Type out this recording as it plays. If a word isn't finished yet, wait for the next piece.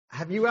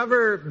Have you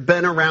ever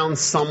been around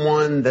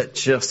someone that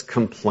just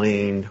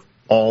complained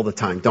all the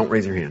time? Don't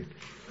raise your hand.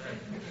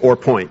 Or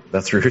point.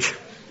 That's rude.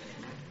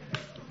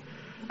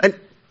 And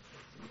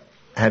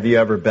have you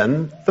ever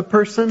been the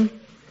person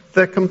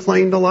that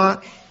complained a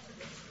lot?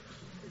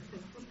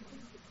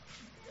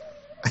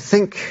 I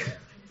think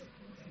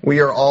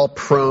we are all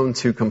prone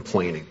to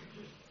complaining.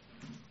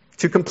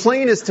 To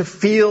complain is to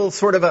feel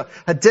sort of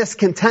a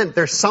discontent.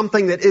 There's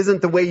something that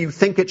isn't the way you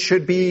think it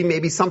should be,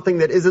 maybe something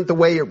that isn't the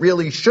way it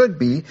really should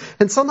be.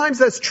 And sometimes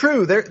that's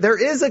true. There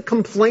is a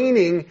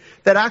complaining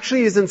that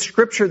actually is in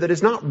Scripture that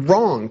is not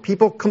wrong.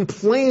 People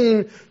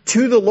complain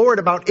to the Lord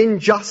about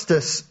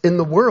injustice in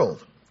the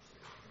world.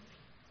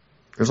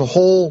 There's a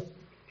whole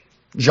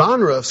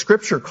genre of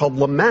Scripture called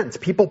lament.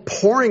 People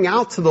pouring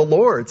out to the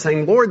Lord,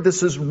 saying, Lord,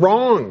 this is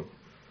wrong.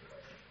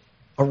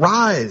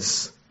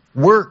 Arise,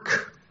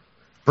 work.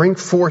 Bring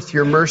forth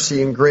your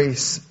mercy and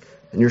grace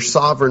and your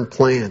sovereign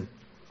plan.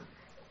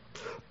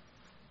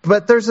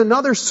 But there's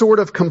another sort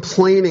of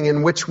complaining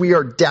in which we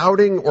are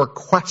doubting or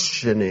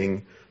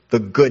questioning the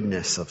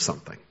goodness of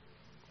something.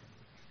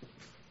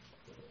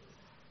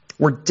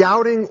 We're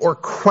doubting or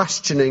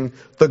questioning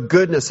the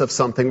goodness of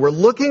something. We're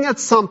looking at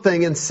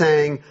something and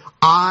saying,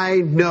 I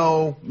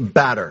know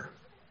better.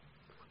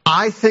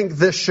 I think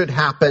this should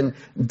happen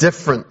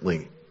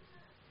differently.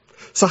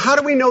 So how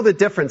do we know the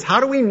difference?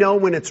 How do we know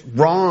when it's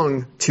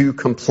wrong to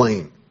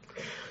complain?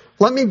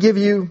 Let me give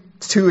you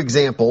two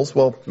examples,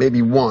 well,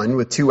 maybe one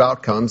with two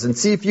outcomes, and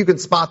see if you can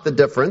spot the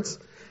difference.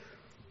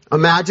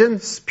 Imagine,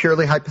 it's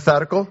purely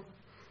hypothetical,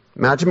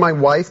 imagine my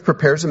wife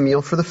prepares a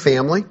meal for the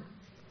family.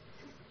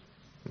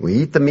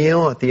 We eat the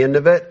meal. At the end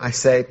of it, I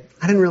say,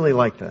 I didn't really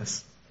like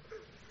this.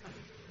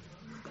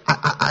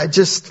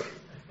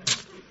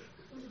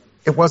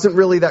 It wasn't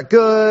really that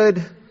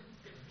good.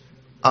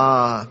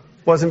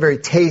 Wasn't very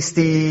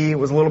tasty. It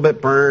was a little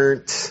bit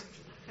burnt.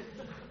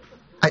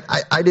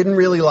 I didn't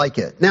really like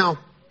it. Now,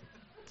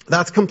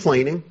 that's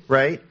complaining,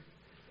 right?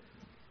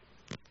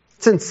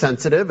 It's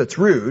insensitive. It's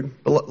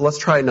rude. But let's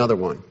try another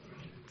one.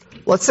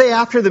 Let's say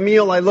after the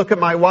meal, I look at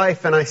my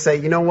wife and I say,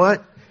 you know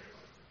what?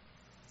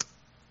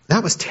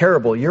 That was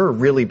terrible. You're a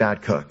really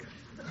bad cook.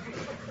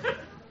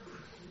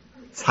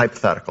 It's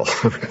hypothetical.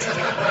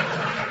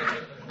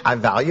 I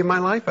value my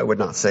life. I would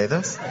not say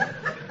this.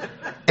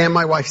 And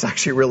my wife's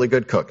actually a really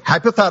good cook.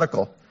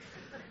 Hypothetical.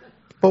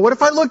 But what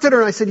if I looked at her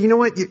and I said, you know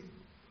what?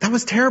 That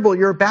was terrible.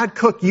 You're a bad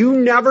cook. You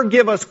never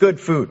give us good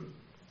food.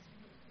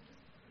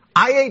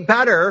 I ate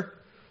better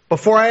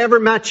before I ever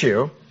met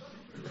you.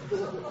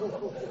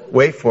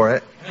 Wait for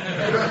it.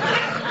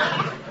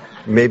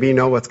 Maybe you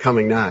know what's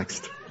coming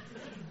next.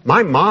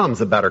 My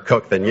mom's a better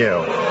cook than you.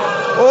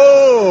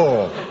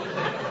 Oh!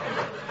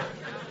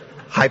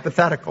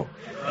 Hypothetical.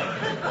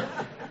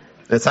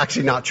 It's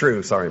actually not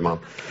true. Sorry,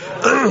 Mom.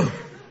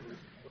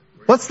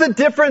 What's the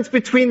difference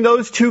between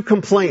those two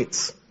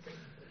complaints?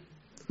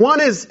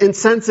 One is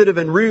insensitive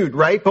and rude,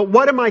 right? But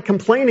what am I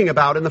complaining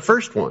about in the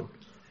first one?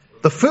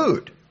 The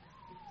food.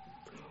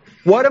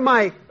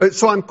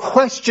 So I'm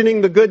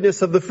questioning the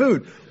goodness of the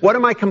food. What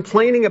am I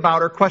complaining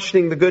about or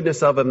questioning the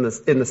goodness of in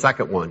the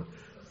second one?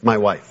 My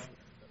wife.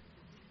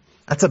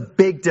 That's a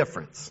big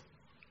difference.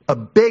 A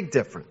big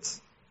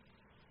difference.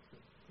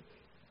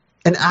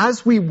 And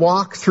as we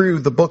walk through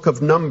the book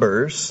of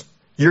Numbers,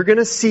 you're going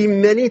to see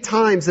many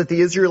times that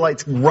the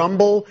Israelites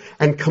grumble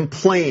and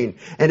complain.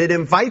 And it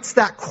invites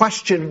that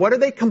question, what are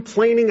they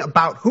complaining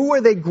about? Who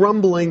are they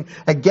grumbling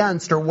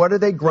against? Or what are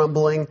they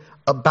grumbling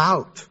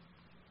about?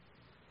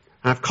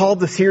 And I've called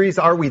the series,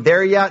 Are We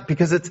There Yet?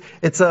 Because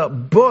it's a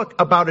book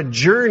about a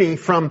journey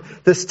from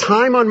this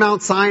time on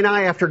Mount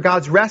Sinai after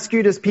God's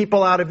rescued his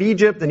people out of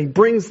Egypt, and he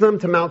brings them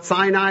to Mount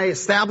Sinai,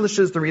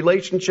 establishes the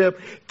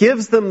relationship,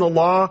 gives them the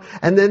law,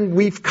 and then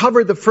we've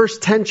covered the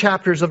first 10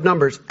 chapters of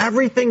Numbers.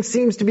 Everything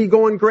seems to be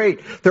going great.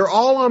 They're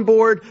all on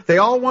board. They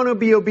all want to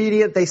be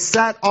obedient. They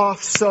set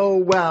off so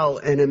well,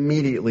 and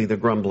immediately the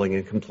grumbling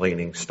and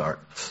complaining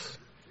starts.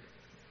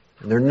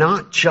 And they're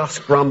not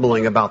just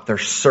grumbling about their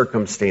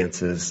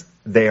circumstances.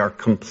 They are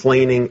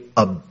complaining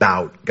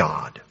about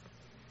God.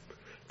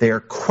 They are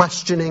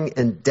questioning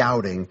and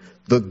doubting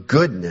the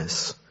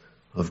goodness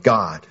of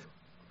God.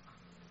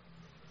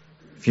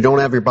 If you don't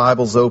have your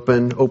Bibles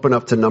open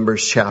up to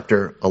Numbers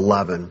chapter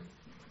 11.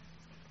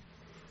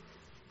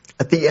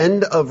 At the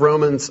end of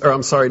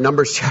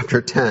Numbers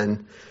chapter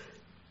 10,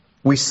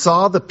 we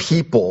saw the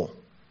people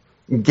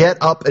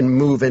get up and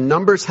move. And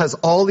Numbers has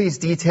all these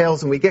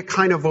details and we get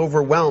kind of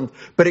overwhelmed.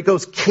 But it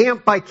goes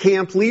camp by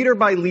camp, leader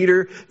by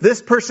leader. This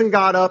person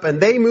got up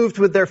and they moved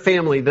with their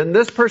family. Then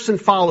this person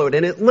followed.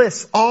 And it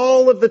lists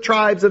all of the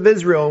tribes of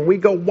Israel. And we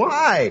go,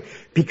 why?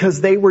 Because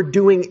they were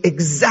doing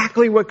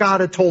exactly what God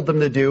had told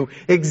them to do.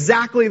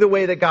 Exactly the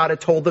way that God had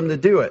told them to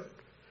do it.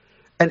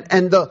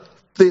 And the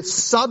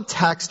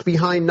subtext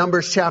behind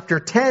Numbers chapter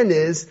 10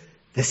 is,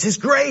 this is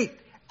great.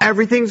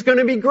 Everything's going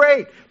to be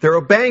great. They're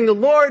obeying the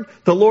Lord.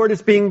 The Lord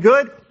is being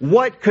good.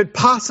 What could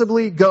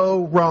possibly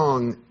go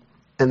wrong?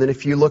 And then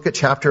if you look at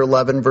chapter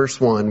 11, verse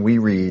 1, we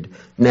read,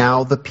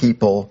 now the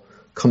people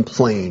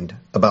complained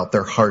about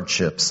their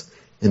hardships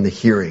in the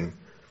hearing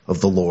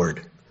of the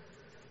Lord.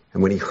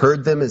 And when he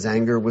heard them, his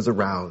anger was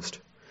aroused.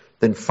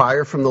 Then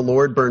fire from the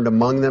Lord burned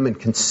among them and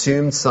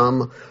consumed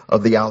some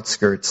of the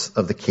outskirts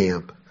of the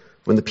camp.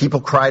 When the people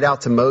cried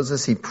out to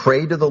Moses, he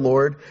prayed to the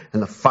Lord,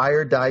 and the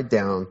fire died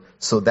down.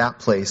 So that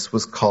place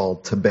was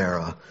called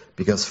Taberah,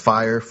 because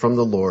fire from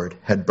the Lord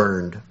had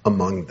burned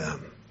among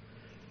them.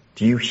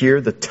 Do you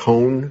hear the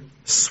tone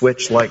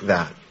switch like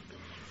that?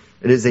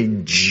 It is a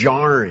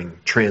jarring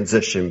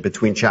transition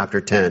between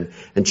chapter 10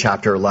 and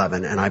chapter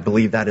 11, and I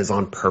believe that is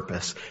on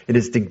purpose. It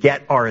is to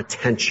get our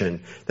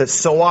attention. That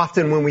so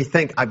often when we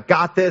think, I've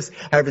got this,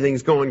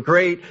 everything's going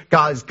great,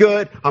 God's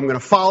good, I'm going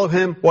to follow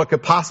him, what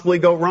could possibly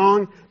go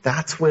wrong?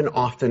 That's when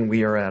often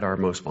we are at our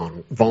most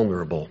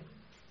vulnerable.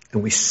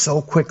 And we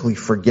so quickly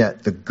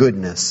forget the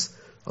goodness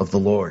of the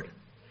Lord.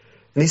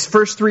 And these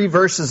first 3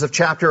 verses of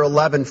chapter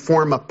 11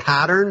 form a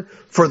pattern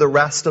for the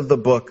rest of the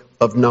book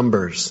of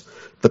Numbers.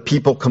 The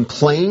people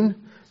complain,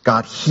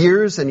 God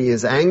hears and he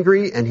is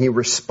angry and he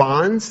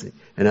responds.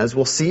 And as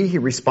we'll see, he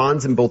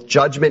responds in both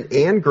judgment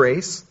and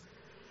grace.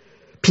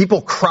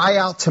 People cry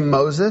out to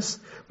Moses.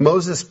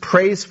 Moses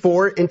prays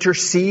for,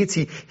 intercedes.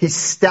 He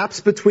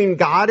steps between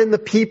God and the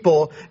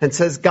people and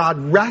says, God,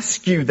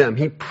 rescue them.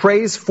 He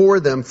prays for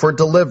them for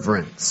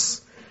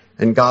deliverance.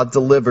 And God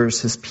delivers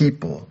his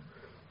people.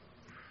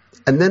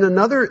 And then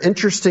another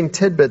interesting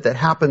tidbit that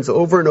happens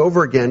over and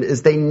over again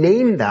is they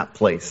name that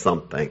place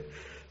something.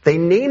 They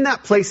name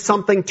that place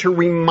something to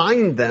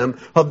remind them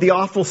of the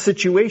awful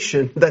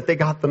situation that they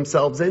got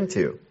themselves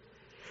into.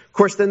 Of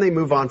course, then they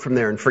move on from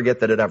there and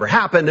forget that it ever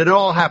happened, and it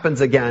all happens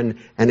again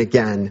and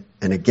again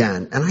and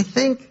again. And I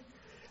think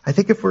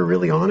if we're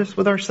really honest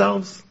with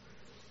ourselves,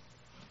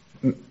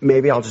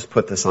 maybe I'll just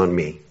put this on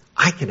me.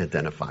 I can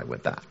identify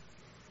with that.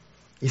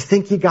 You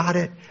think you got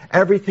it,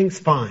 everything's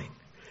fine,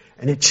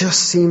 and it just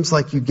seems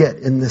like you get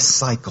in this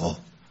cycle.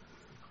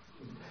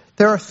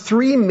 There are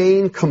 3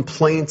 main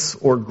complaints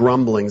or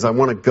grumblings I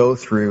want to go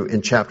through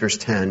in chapters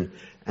 10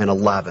 and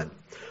 11.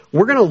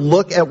 We're going to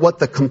look at what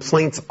the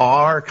complaints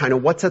are, kind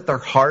of what's at their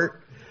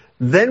heart.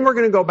 Then we're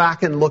going to go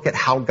back and look at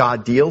how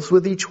God deals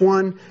with each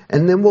one.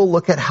 And then we'll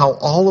look at how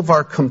all of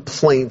our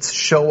complaints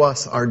show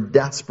us our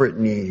desperate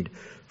need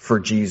for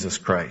Jesus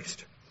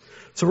Christ.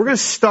 So we're going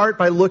to start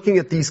by looking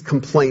at these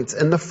complaints.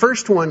 And the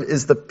first one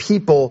is the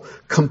people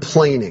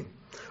complaining.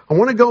 I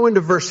want to go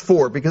into verse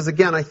 4 because,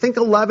 again, I think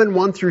 11,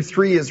 1 through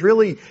 3 is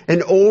really an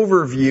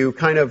overview,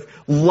 kind of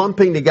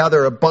lumping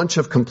together a bunch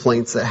of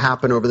complaints that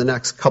happen over the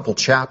next couple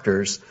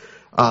chapters,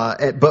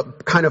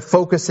 but kind of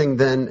focusing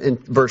then in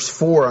verse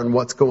 4 on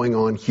what's going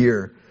on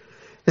here.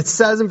 It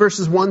says in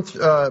verses 4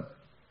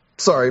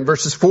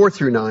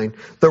 through 9,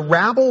 the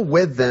rabble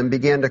with them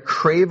began to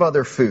crave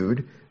other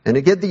food, and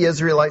again the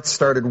Israelites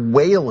started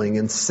wailing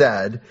and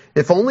said,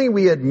 if only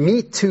we had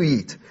meat to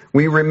eat.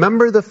 We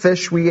remember the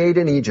fish we ate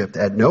in Egypt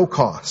at no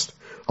cost.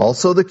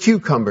 Also the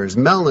cucumbers,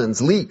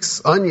 melons,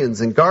 leeks, onions,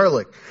 and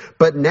garlic.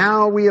 But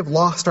now we have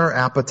lost our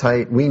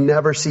appetite. We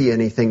never see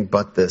anything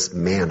but this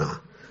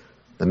manna.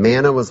 The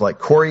manna was like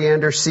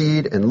coriander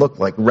seed and looked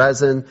like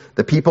resin.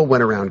 The people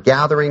went around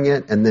gathering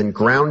it and then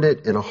ground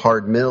it in a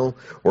hard mill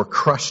or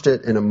crushed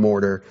it in a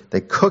mortar.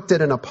 They cooked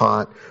it in a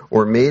pot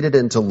or made it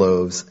into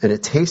loaves, and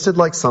it tasted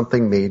like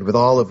something made with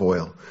olive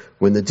oil.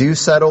 When the dew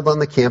settled on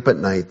the camp at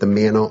night, the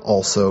manna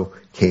also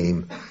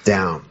came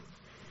down.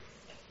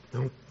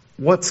 Now,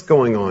 what's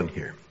going on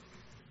here?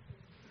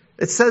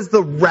 It says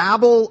the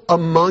rabble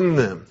among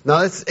them. Now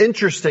that's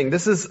interesting.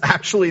 This is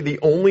actually the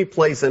only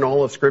place in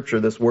all of Scripture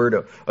this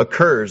word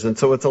occurs. And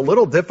so it's a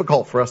little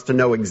difficult for us to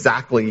know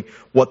exactly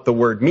what the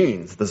word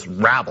means, this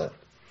rabble.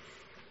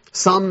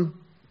 Some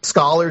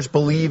scholars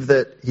believe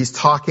that he's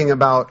talking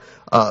about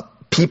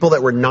people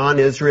that were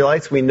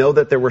non-Israelites. We know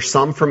that there were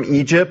some from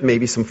Egypt,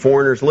 maybe some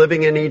foreigners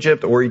living in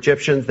Egypt or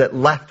Egyptians that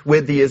left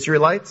with the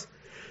Israelites.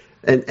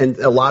 And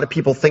a lot of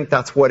people think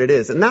that's what it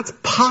is. And that's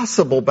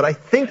possible, but I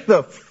think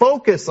the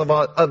focus of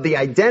the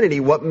identity,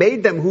 what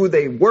made them who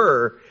they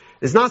were,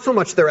 is not so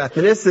much their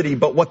ethnicity,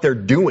 but what they're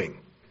doing.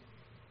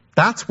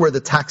 That's where the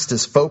text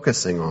is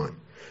focusing on.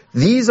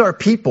 These are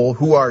people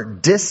who are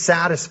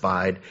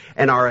dissatisfied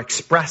and are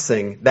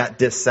expressing that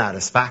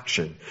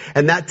dissatisfaction.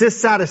 And that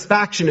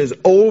dissatisfaction is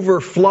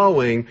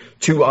overflowing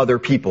to other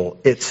people.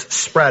 It's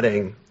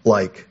spreading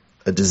like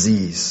a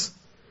disease.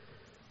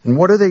 And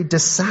what are they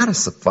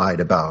dissatisfied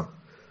about?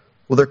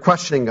 Well, they're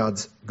questioning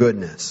God's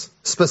goodness.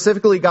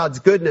 Specifically, God's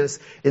goodness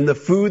in the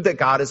food that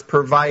God is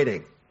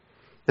providing.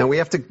 Now, we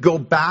have to go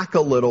back a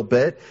little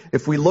bit.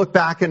 If we look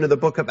back into the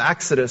book of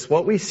Exodus,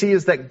 what we see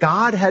is that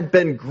God had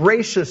been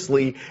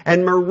graciously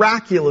and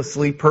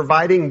miraculously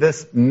providing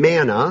this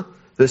manna,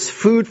 this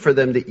food for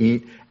them to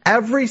eat,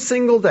 every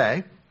single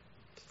day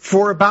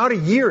for about a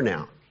year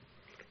now.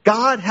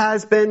 God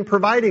has been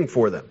providing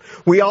for them.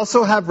 We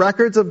also have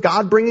records of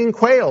God bringing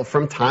quail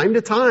from time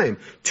to time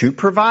to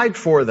provide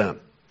for them.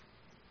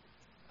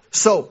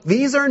 So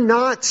these are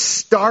not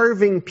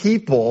starving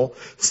people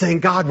saying,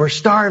 God, we're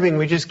starving,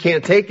 we just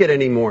can't take it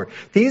anymore.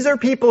 These are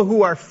people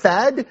who are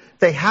fed,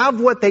 they have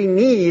what they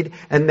need,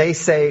 and they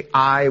say,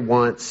 I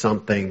want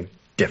something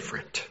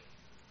different.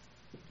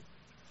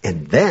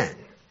 And then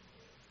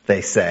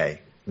they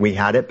say, we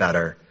had it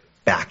better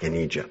back in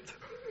Egypt.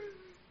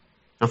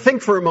 Now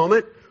think for a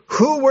moment,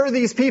 who were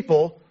these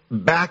people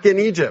back in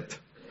Egypt?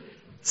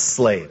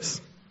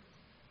 Slaves.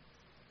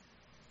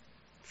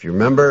 If you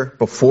remember,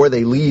 before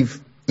they leave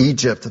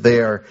Egypt, they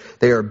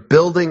are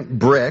building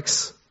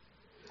bricks,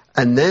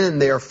 and then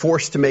they are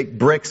forced to make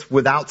bricks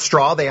without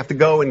straw. They have to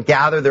go and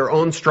gather their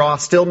own straw,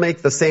 still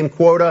make the same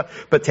quota,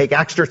 but take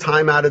extra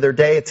time out of their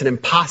day. It's an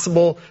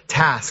impossible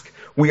task.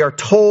 We are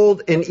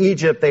told in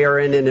Egypt they are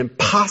in an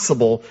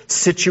impossible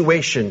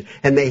situation,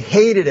 and they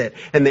hated it,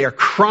 and they are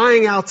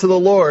crying out to the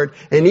Lord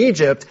in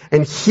Egypt,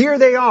 and here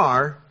they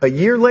are, a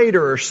year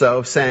later or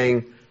so,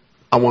 saying,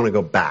 I want to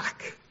go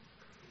back.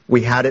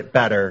 We had it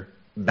better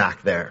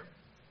back there.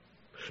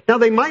 Now,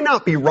 they might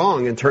not be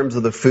wrong in terms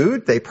of the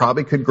food. They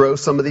probably could grow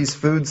some of these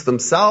foods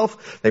themselves.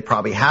 They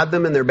probably had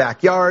them in their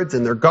backyards,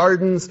 in their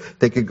gardens.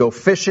 They could go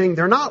fishing.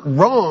 They're not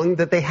wrong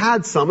that they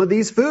had some of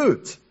these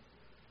foods.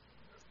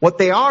 What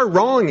they are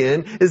wrong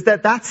in is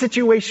that that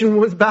situation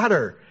was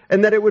better,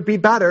 and that it would be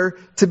better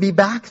to be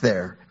back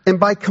there. And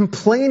by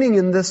complaining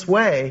in this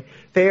way,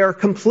 they are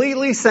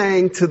completely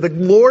saying to the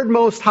Lord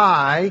Most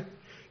High,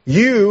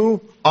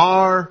 you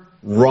are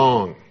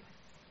wrong.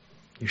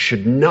 You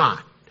should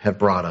not have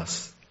brought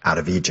us out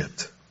of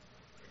Egypt.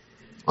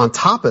 On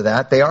top of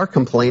that, they are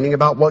complaining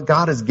about what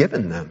God has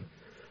given them.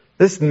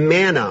 This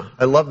manna,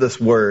 I love this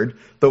word.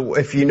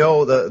 If you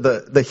know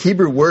the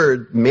Hebrew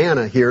word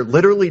manna here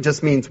literally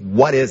just means,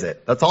 what is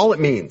it? That's all it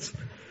means.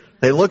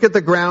 They look at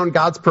the ground,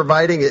 God's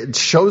providing it. It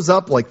shows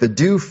up like the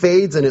dew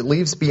fades and it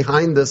leaves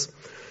behind this,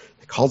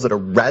 it calls it a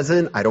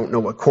resin. I don't know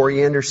what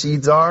coriander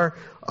seeds are,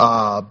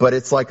 but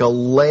it's like a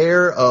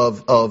layer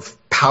of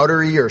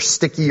powdery or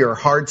sticky or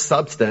hard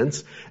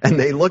substance. And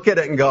they look at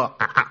it and go,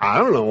 I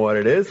don't know what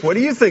it is. What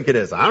do you think it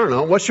is? I don't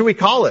know. What should we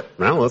call it?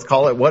 Well, let's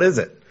call it, what is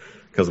it?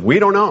 Because we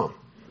don't know.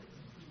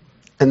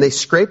 And they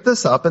scrape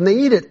this up and they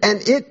eat it.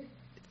 And it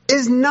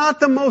is not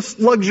the most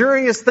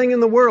luxurious thing in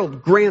the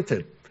world,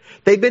 granted.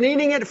 They've been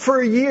eating it for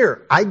a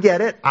year. I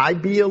get it.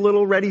 I'd be a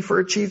little ready for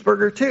a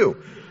cheeseburger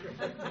too.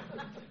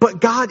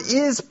 But God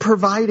is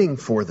providing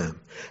for them.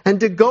 And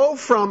to go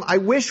from, I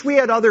wish we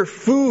had other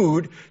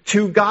food,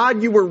 to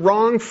God, you were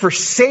wrong for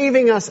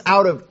saving us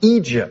out of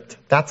Egypt,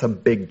 that's a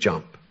big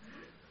jump.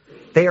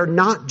 They are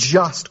not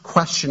just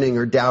questioning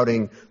or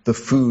doubting the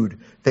food.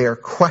 They are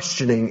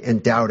questioning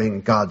and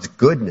doubting God's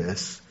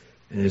goodness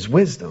and His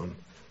wisdom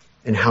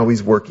and how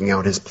He's working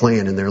out His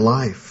plan in their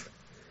life.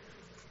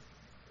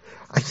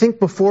 I think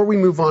before we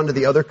move on to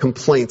the other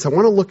complaints, I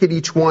want to look at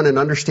each one and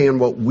understand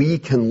what we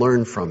can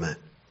learn from it.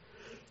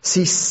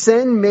 See,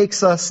 sin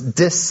makes us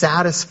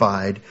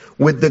dissatisfied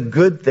with the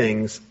good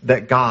things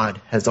that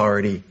God has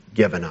already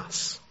given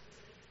us.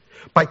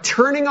 By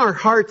turning our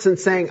hearts and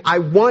saying, I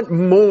want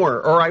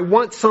more, or I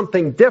want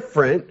something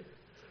different,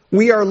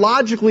 we are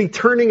logically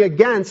turning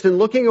against and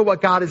looking at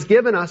what God has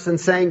given us and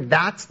saying,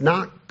 that's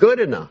not good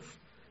enough.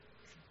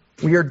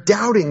 We are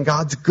doubting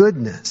God's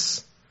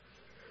goodness.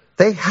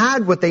 They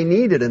had what they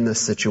needed in this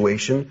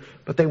situation,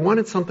 but they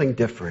wanted something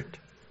different.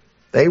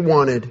 They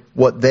wanted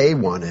what they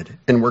wanted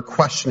and were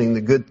questioning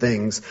the good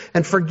things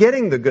and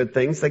forgetting the good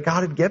things that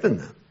God had given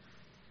them.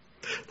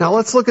 Now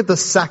let's look at the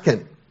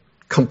second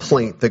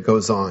complaint that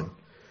goes on.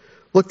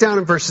 Look down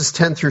in verses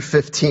 10 through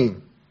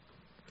 15.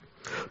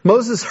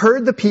 Moses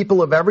heard the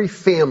people of every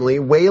family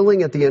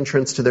wailing at the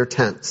entrance to their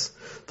tents.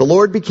 The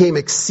Lord became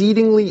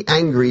exceedingly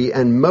angry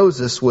and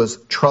Moses was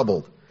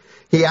troubled.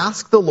 He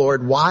asked the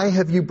Lord, why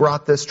have you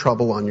brought this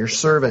trouble on your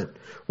servant?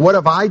 What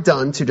have I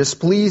done to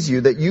displease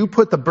you that you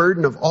put the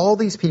burden of all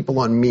these people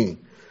on me?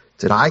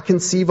 Did I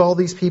conceive all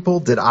these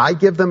people? Did I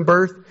give them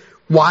birth?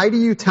 Why do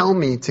you tell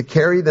me to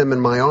carry them in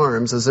my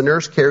arms as a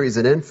nurse carries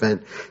an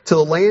infant to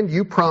the land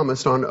you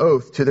promised on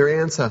oath to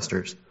their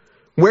ancestors?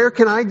 Where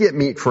can I get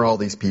meat for all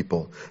these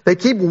people? They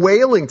keep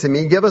wailing to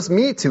me, give us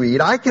meat to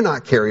eat. I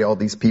cannot carry all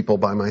these people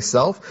by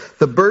myself.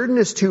 The burden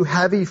is too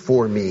heavy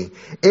for me.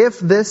 If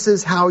this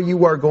is how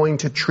you are going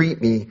to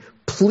treat me,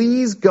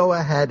 please go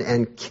ahead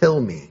and kill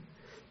me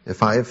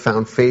if I have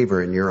found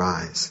favor in your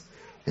eyes.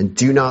 And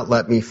do not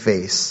let me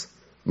face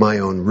my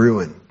own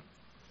ruin.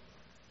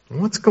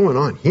 What's going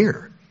on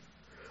here?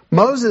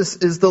 Moses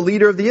is the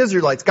leader of the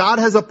Israelites. God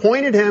has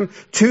appointed him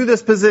to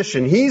this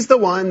position. He's the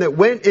one that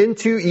went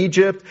into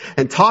Egypt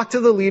and talked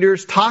to the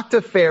leaders, talked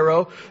to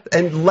Pharaoh,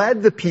 and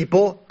led the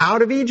people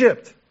out of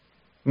Egypt.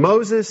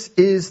 Moses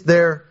is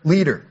their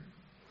leader.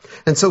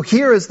 And so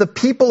here, as the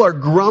people are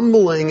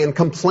grumbling and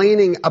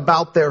complaining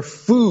about their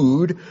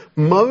food,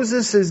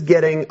 Moses is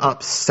getting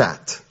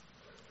upset.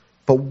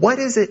 But what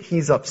is it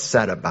he's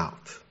upset about?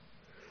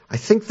 I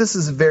think this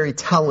is very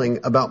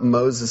telling about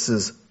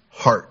Moses'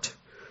 heart.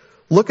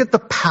 Look at the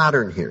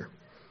pattern here.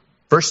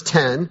 Verse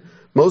 10,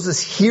 Moses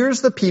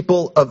hears the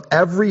people of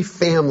every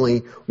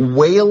family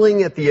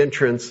wailing at the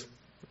entrance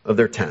of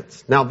their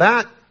tents. Now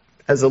that,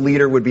 as a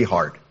leader, would be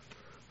hard.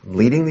 I'm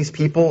leading these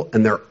people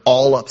and they're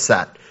all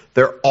upset.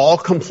 They're all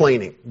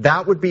complaining.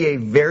 That would be a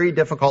very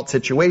difficult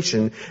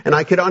situation, and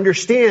I could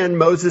understand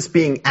Moses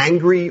being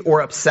angry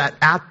or upset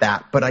at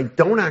that, but I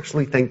don't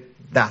actually think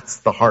that's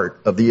the heart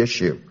of the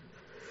issue.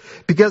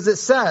 Because it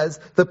says,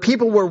 the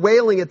people were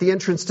wailing at the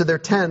entrance to their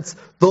tents,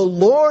 the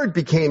Lord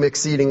became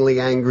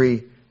exceedingly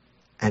angry,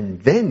 and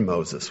then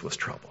Moses was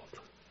troubled.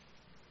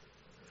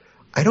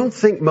 I don't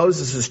think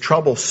Moses'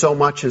 trouble so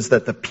much is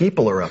that the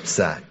people are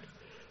upset.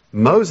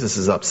 Moses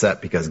is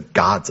upset because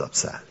God's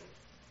upset.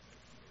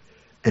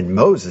 And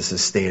Moses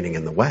is standing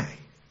in the way.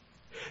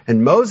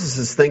 And Moses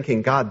is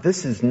thinking, God,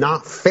 this is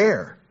not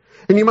fair.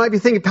 And you might be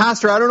thinking,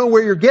 Pastor, I don't know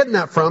where you're getting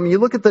that from. You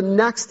look at the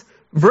next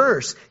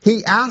verse.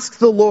 He asked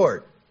the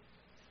Lord,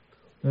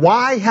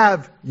 why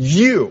have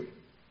you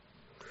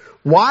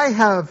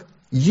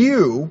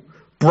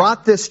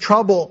brought this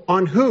trouble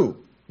on who?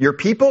 Your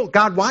people?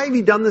 God, why have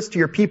you done this to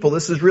your people?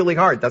 This is really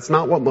hard. That's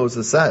not what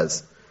Moses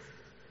says.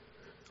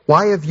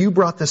 Why have you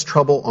brought this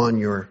trouble on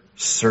your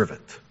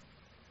servant?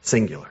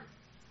 Singular.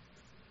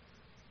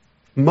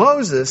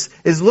 Moses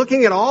is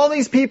looking at all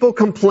these people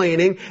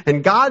complaining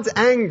and God's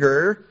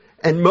anger,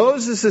 and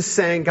Moses is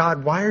saying,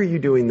 God, why are you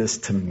doing this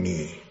to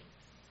me?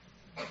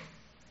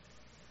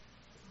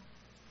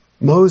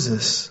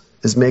 Moses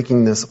is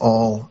making this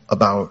all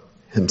about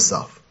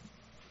himself.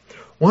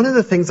 One of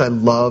the things I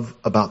love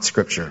about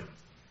Scripture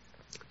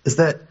is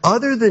that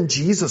other than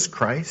Jesus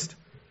Christ,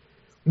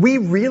 we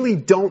really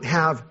don't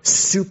have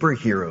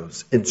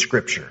superheroes in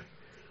Scripture.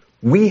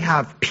 We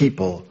have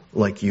people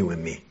like you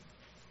and me.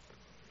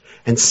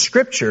 And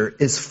Scripture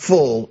is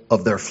full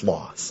of their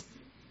flaws.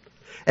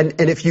 And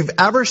if you've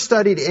ever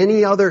studied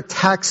any other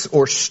texts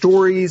or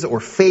stories or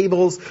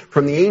fables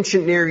from the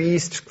ancient Near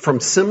East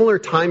from similar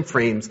time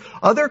frames,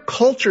 other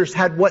cultures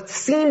had what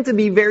seemed to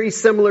be very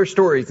similar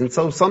stories. And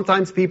so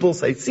sometimes people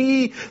say,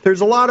 see,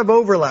 there's a lot of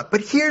overlap.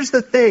 But here's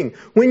the thing.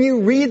 When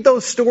you read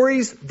those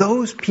stories,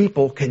 those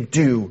people can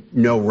do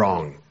no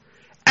wrong.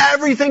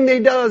 Everything they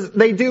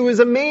do is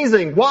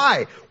amazing.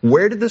 Why?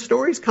 Where did the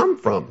stories come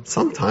from?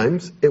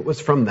 Sometimes it was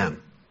from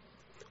them.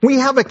 We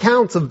have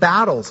accounts of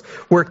battles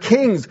where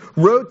kings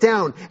wrote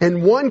down,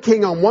 and one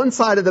king on one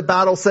side of the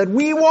battle said,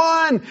 we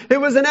won!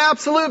 It was an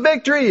absolute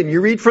victory. And you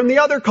read from the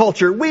other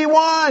culture, we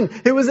won!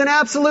 It was an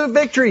absolute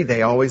victory.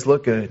 They always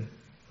look good.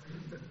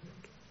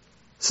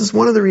 This is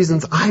one of the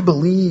reasons I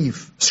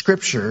believe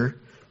Scripture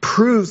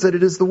proves that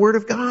it is the Word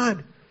of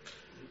God.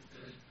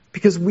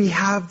 Because we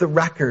have the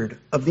record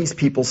of these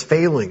people's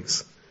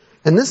failings.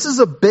 And this is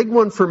a big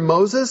one for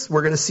Moses.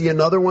 We're going to see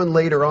another one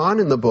later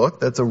on in the book.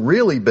 That's a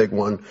really big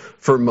one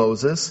for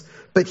Moses.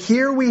 But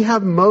here we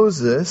have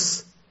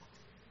Moses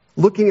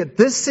looking at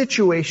this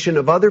situation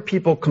of other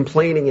people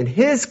complaining, and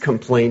his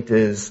complaint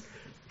is,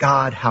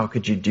 God, how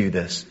could you do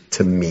this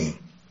to me?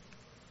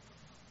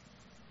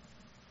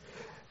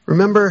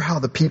 Remember how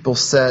the people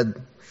said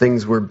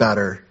things were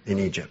better in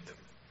Egypt.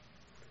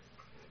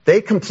 They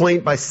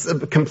complained by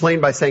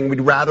saying we'd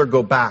rather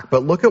go back.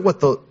 But look at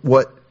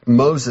what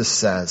Moses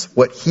says,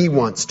 what he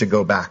wants to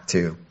go back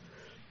to.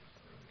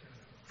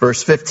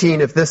 Verse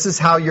 15, if this is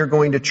how you're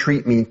going to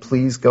treat me,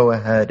 please go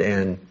ahead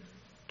and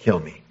kill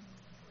me.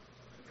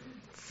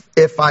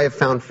 If I have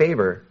found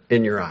favor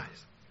in your eyes.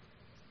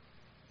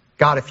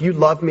 God, if you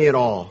love me at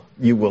all,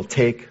 you will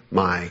take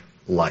my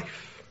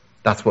life.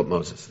 That's what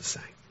Moses is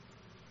saying.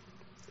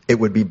 It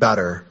would be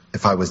better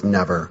if I was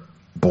never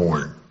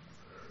born.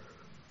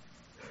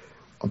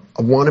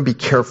 I want to be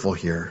careful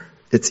here.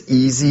 It's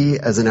easy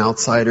as an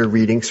outsider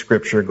reading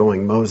Scripture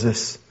going,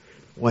 Moses,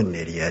 what an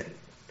idiot.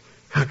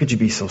 How could you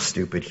be so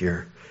stupid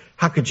here?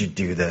 How could you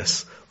do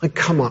this? Like,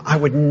 come on, I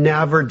would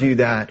never do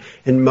that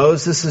in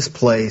Moses'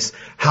 place.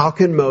 How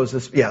can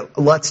Moses,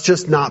 let's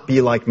just not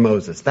be like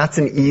Moses. That's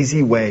an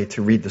easy way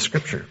to read the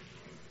Scripture.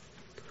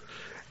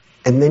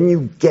 And then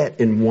you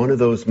get in one of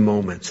those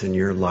moments in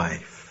your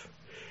life,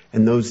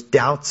 and those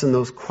doubts and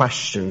those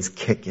questions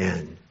kick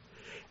in.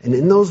 And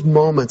in those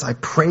moments, I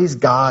praise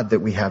God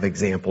that we have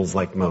examples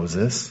like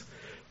Moses,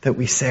 that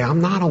we say,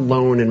 I'm not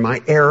alone in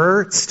my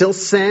error. It's still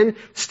sin,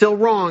 still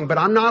wrong, but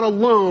I'm not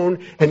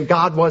alone, and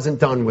God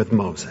wasn't done with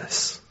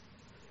Moses.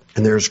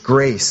 And there's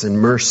grace and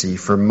mercy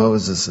for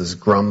Moses'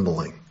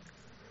 grumbling.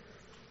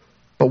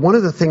 But one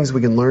of the things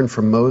we can learn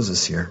from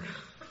Moses here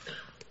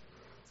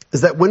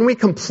is that when we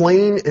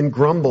complain and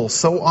grumble,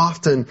 so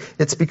often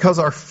it's because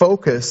our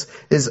focus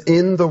is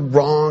in the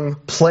wrong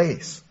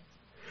place.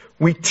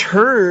 We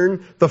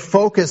turn the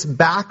focus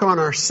back on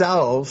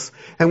ourselves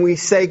and we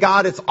say,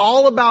 God, it's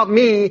all about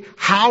me.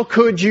 How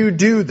could you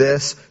do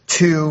this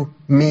to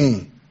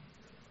me?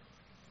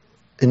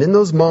 And in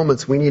those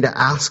moments, we need to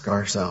ask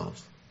ourselves,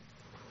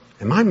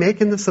 am I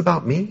making this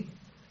about me?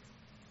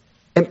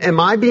 Am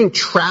I being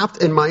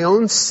trapped in my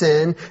own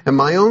sin and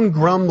my own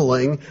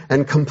grumbling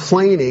and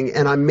complaining,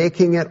 and I'm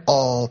making it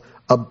all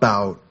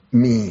about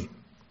me?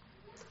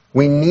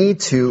 We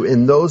need to,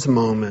 in those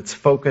moments,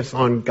 focus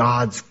on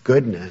God's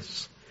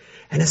goodness,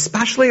 and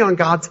especially on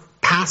God's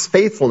past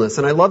faithfulness.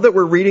 And I love that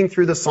we're reading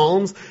through the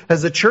Psalms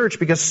as a church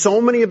because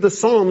so many of the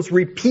Psalms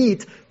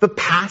repeat the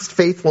past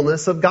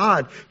faithfulness of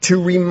God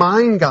to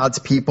remind God's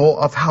people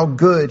of how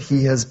good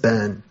He has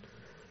been.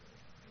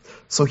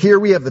 So here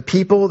we have the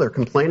people, they're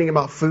complaining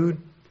about food.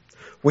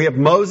 We have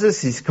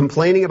Moses, he's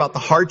complaining about the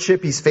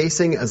hardship he's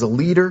facing as a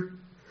leader.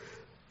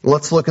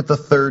 Let's look at the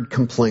third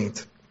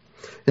complaint.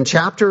 In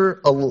chapter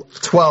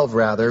 12,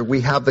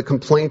 we have the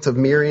complaint of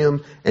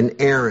Miriam and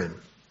Aaron.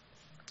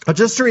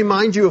 Just to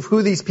remind you of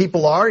who these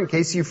people are, in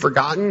case you've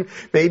forgotten,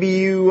 maybe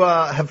you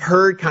have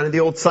heard kind of the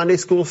old Sunday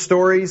school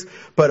stories,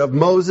 but of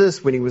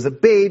Moses, when he was a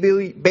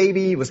baby,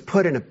 he was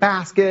put in a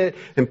basket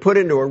and put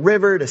into a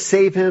river to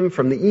save him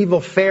from the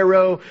evil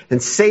Pharaoh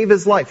and save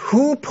his life.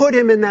 Who put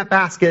him in that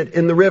basket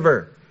in the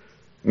river?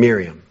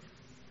 Miriam,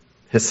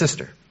 his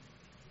sister.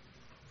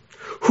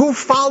 Who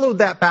followed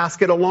that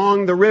basket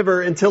along the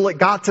river until it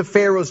got to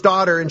Pharaoh's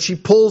daughter and she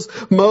pulls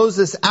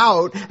Moses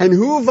out? And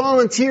who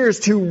volunteers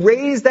to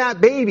raise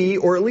that baby,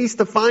 or at least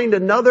to find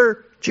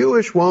another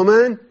Jewish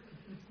woman,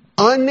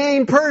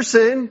 unnamed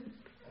person?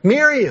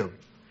 Miriam.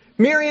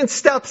 Miriam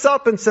steps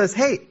up and says,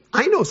 hey,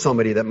 I know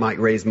somebody that might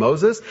raise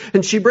Moses.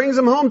 And she brings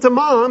him home to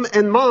mom,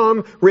 and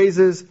mom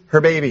raises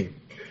her baby.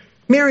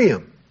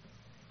 Miriam.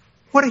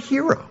 What a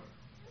hero.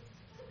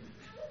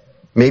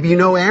 Maybe you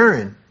know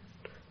Aaron.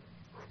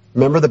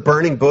 Remember the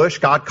burning bush?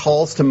 God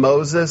calls to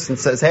Moses and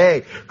says,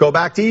 hey, go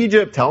back to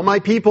Egypt. Tell my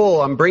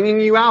people I'm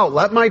bringing you out.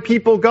 Let my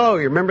people go.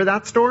 You remember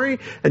that story?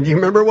 And do you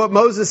remember what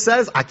Moses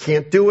says? I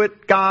can't do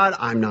it, God.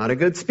 I'm not a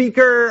good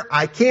speaker.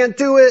 I can't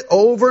do it.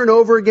 Over and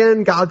over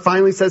again, God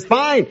finally says,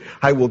 fine,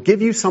 I will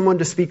give you someone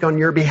to speak on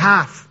your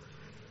behalf.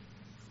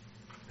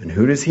 And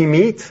who does he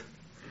meet?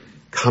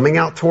 Coming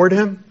out toward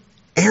him?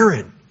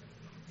 Aaron,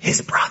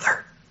 his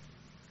brother.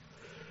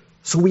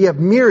 So we have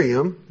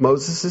Miriam,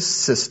 Moses'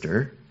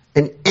 sister,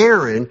 and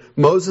Aaron,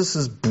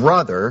 Moses'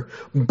 brother,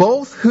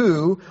 both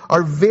who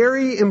are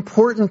very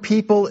important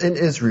people in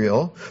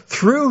Israel,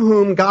 through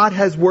whom God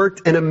has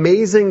worked in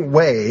amazing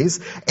ways.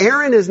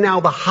 Aaron is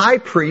now the high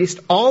priest.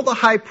 All the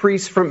high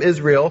priests from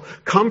Israel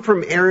come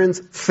from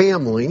Aaron's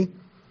family.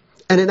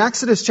 And in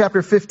Exodus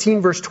chapter 15,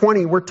 verse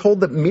 20, we're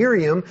told that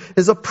Miriam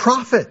is a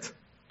prophet.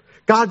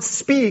 God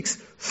speaks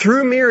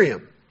through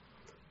Miriam.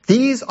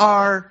 These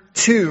are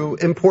two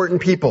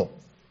important people.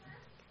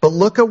 But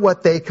look at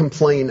what they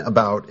complain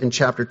about in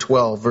chapter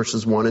 12,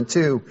 verses 1 and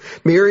 2.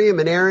 Miriam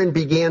and Aaron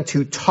began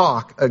to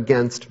talk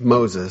against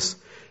Moses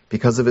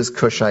because of his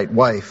Cushite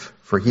wife,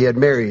 for he had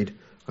married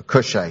a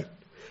Cushite.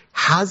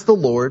 Has the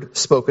Lord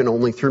spoken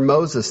only through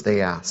Moses,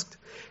 they asked.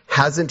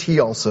 Hasn't he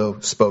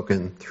also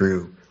spoken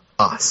through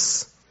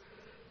us?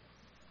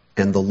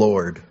 And the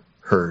Lord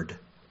heard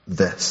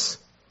this.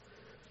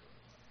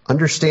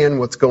 Understand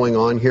what's going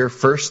on here.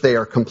 First, they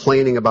are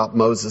complaining about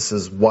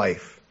Moses'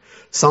 wife.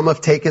 Some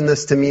have taken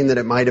this to mean that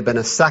it might have been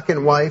a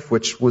second wife,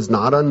 which was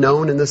not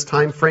unknown in this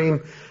time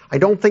frame. I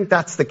don't think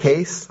that's the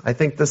case. I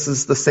think this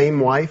is the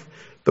same wife.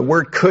 The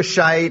word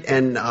Cushite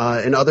and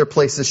in other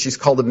places she's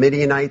called a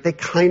Midianite, they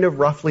kind of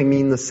roughly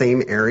mean the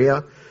same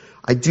area.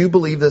 I do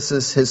believe this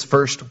is his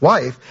first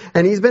wife,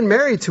 and he's been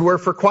married to her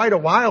for quite a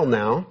while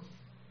now.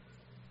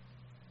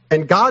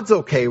 And God's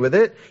okay with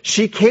it.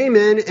 She came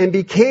in and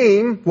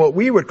became what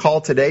we would call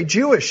today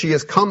Jewish. She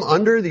has come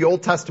under the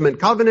Old Testament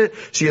covenant.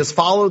 She has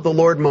followed the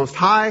Lord Most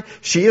High.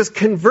 She is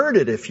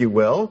converted, if you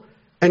will.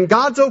 And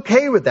God's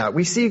okay with that.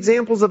 We see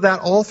examples of that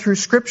all through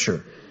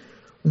Scripture.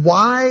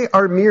 Why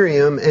are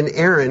Miriam and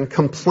Aaron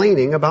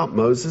complaining about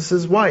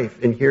Moses'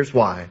 wife? And here's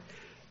why.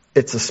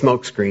 It's a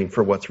smokescreen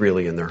for what's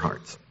really in their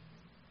hearts.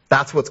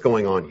 That's what's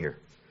going on here.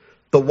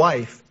 The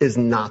wife is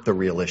not the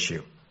real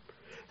issue.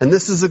 And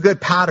this is a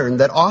good pattern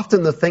that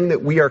often the thing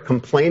that we are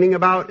complaining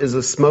about is a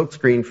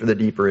smokescreen for the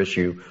deeper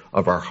issue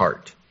of our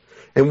heart.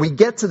 And we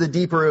get to the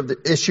deeper of the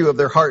issue of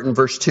their heart in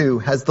verse 2.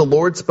 Has the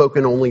Lord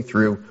spoken only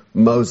through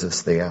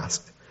Moses, they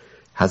asked.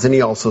 Hasn't he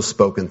also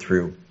spoken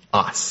through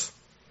us?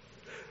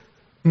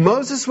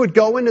 Moses would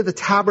go into the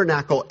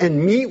tabernacle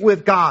and meet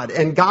with God,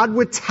 and God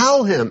would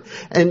tell him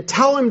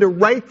to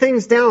write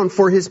things down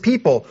for his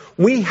people.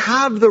 We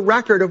have the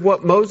record of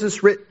what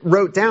Moses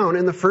wrote down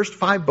in the first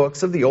 5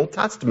 books of the Old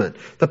Testament,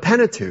 the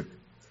Pentateuch.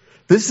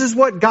 This is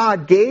what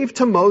God gave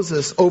to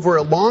Moses over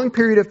a long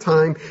period of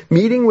time,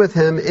 meeting with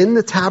him in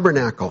the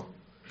tabernacle.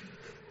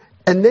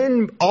 And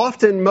then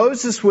often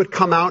Moses would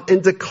come out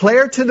and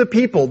declare to the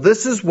people,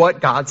 this is what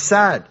God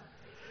said.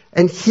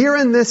 And here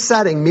in this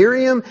setting,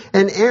 Miriam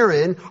and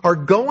Aaron are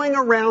going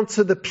around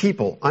to the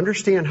people.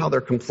 Understand how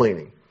they're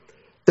complaining.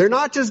 They're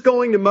not just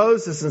going to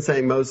Moses and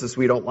saying, Moses,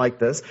 we don't like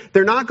this.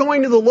 They're not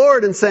going to the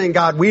Lord and saying,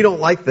 God, we don't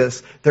like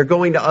this. They're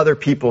going to other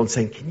people and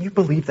saying, can you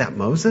believe that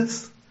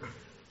Moses?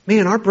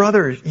 Man, our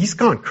brother, he's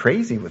gone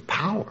crazy with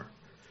power.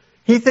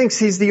 He thinks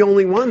he's the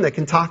only one that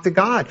can talk to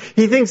God.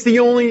 He thinks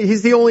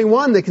he's the only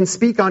one that can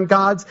speak on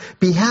God's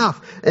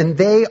behalf. And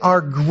they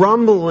are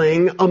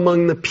grumbling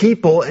among the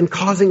people and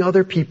causing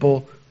other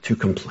people to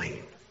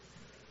complain.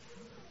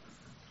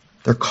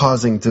 They're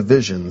causing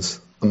divisions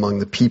among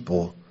the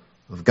people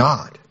of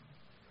God.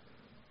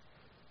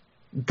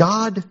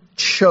 God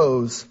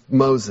chose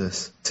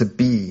Moses to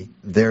be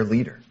their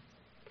leader.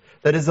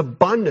 That is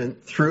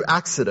abundant through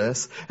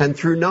Exodus and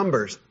through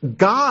Numbers.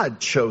 God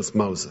chose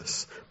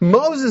Moses.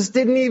 Moses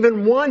didn't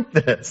even want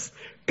this.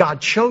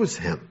 God chose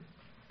him.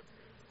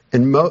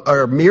 And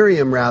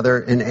Miriam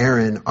and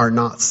Aaron are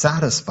not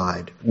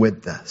satisfied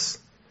with this.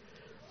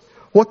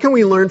 What can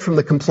we learn from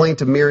the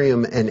complaint of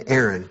Miriam and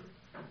Aaron?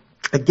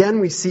 Again,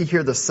 we see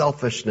here the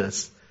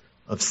selfishness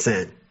of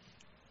sin.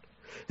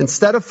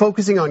 Instead of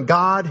focusing on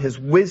God, His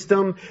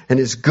wisdom, and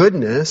His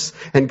goodness,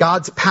 and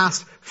God's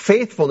past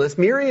faithfulness,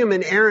 Miriam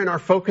and Aaron are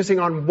focusing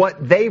on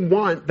what they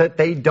want that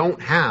they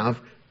don't have.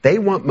 They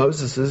want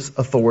Moses'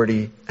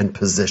 authority and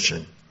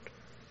position.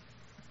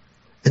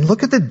 And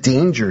look at the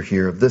danger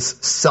here of this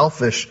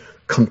selfish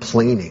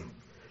complaining.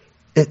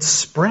 It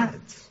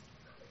spreads.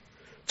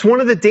 It's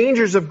one of the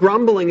dangers of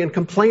grumbling and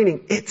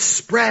complaining. It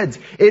spreads.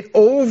 It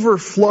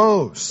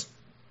overflows.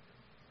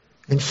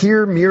 And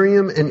here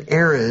Miriam and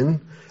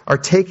Aaron are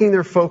taking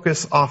their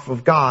focus off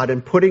of God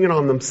and putting it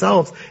on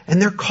themselves,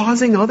 and they're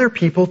causing other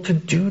people to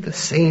do the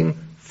same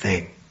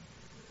thing.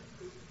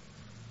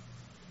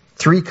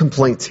 3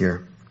 complaints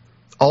here.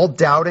 All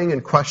doubting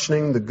and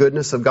questioning the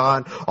goodness of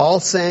God. All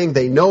saying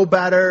they know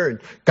better and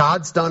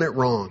God's done it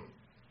wrong.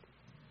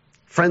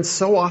 Friends,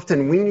 so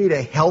often we need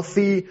a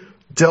healthy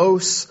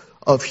dose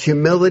of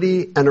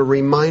humility and a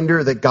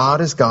reminder that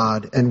God is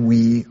God and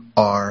we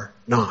are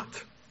not.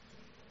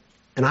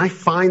 And I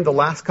find the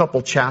last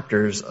couple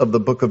chapters of the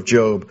book of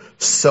Job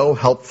so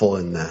helpful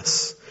in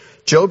this.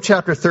 Job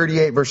chapter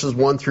 38 verses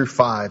 1 through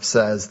 5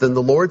 says, "Then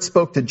the Lord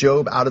spoke to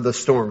Job out of the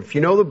storm." If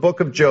you know the book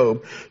of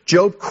Job,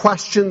 Job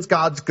questions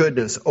God's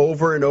goodness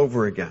over and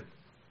over again.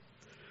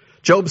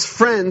 Job's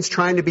friends,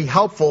 trying to be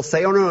helpful,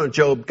 say, "Oh no,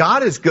 Job,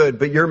 God is good,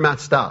 but you're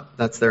messed up."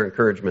 That's their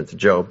encouragement to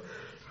Job.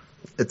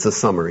 It's a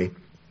summary.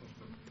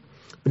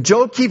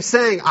 Job keeps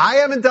saying, "I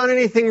haven't done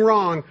anything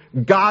wrong.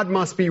 God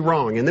must be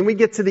wrong." And then we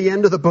get to the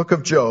end of the book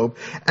of Job,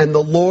 and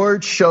the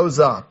Lord shows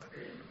up.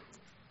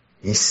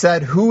 He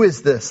said, "Who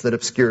is this that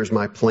obscures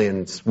my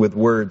plans with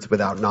words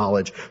without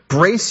knowledge?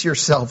 Brace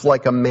yourself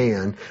like a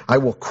man. I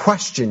will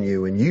question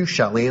you, and you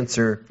shall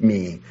answer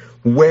me.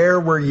 Where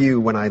were you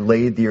when I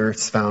laid the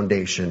earth's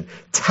foundation?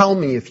 Tell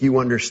me if you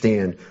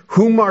understand.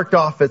 Who marked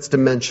off its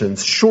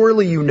dimensions?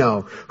 Surely you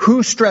know.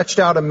 Who stretched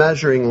out a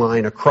measuring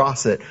line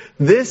across it?"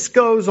 This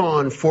goes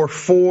on for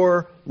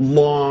 4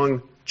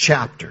 long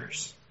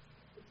chapters.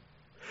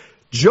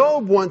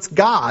 Job wants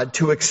God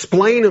to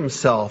explain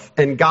himself,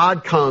 and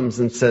God comes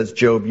and says,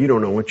 "Job, you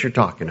don't know what you're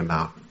talking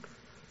about.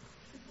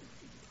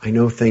 I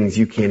know things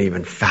you can't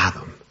even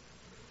fathom.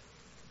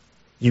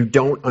 You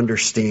don't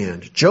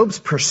understand." Job's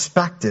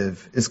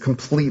perspective is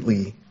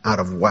completely out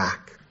of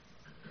whack.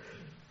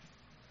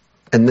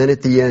 And then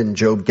at the end,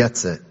 Job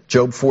gets it.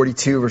 Job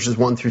 42 verses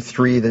 1 through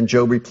 3, "Then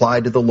Job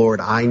replied to the Lord,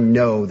 I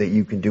know that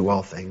you can do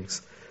all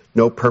things.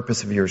 No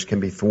purpose of yours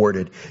can be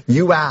thwarted.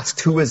 You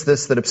asked, who is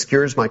this that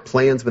obscures my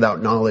plans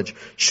without knowledge?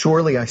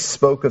 Surely I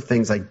spoke of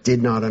things I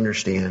did not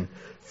understand,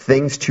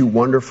 things too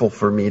wonderful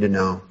for me to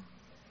know."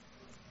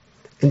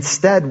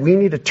 Instead, we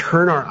need to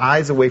turn our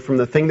eyes away from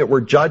the thing that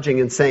we're judging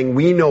and saying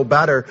we know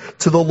better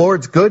to the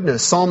Lord's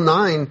goodness. Psalm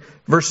 9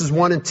 verses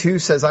 1 and 2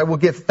 says, "I will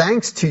give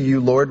thanks to you,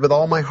 Lord, with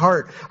all my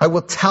heart. I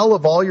will tell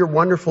of all your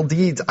wonderful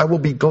deeds. I will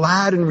be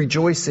glad and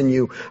rejoice in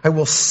you. I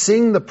will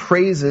sing the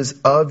praises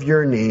of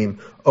your name,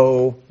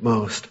 O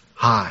Most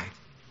High."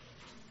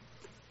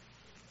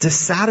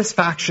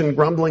 Dissatisfaction,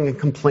 grumbling, and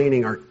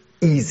complaining are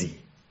easy.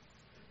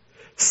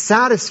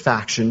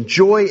 Satisfaction,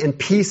 joy, and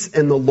peace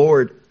in the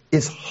Lord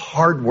is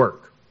hard work.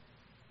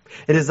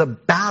 It is a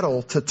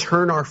battle to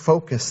turn our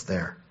focus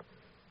there.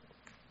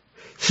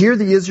 Here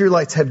the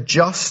Israelites have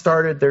just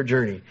started their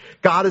journey.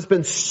 God has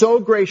been so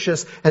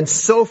gracious and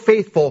so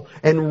faithful,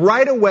 and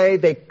right away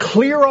they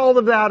clear all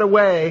of that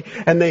away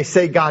and they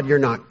say, "God, you're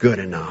not good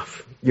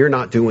enough. You're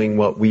not doing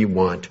what we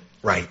want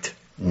right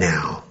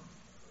now."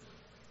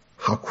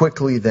 How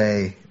quickly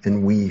they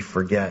and we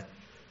forget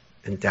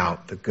and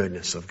doubt the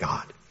goodness of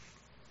God.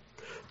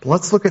 But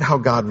let's look at how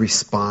God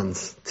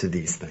responds to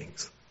these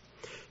things.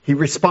 He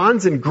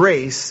responds in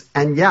grace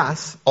and,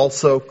 yes,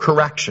 also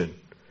correction.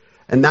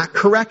 And that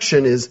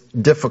correction is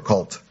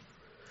difficult.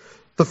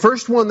 The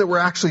first one that we're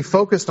actually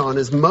focused on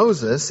is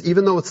Moses.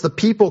 Even though it's the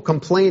people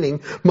complaining,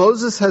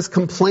 Moses has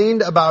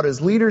complained about his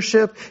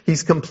leadership.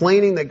 He's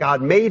complaining that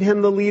God made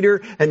him the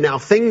leader, and now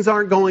things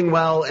aren't going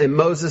well, and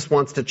Moses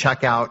wants to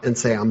check out and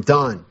say, "I'm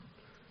done."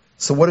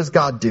 So what does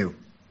God do?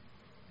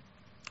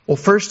 Well,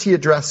 first he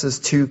addresses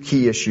 2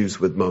 key issues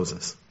with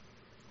Moses.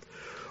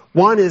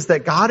 One is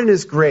that God in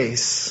His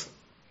grace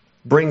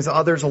brings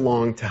others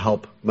along to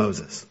help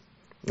Moses.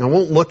 I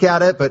won't look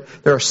at it, but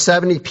there are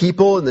 70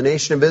 people in the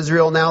nation of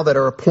Israel now that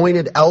are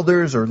appointed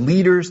elders or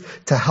leaders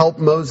to help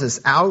Moses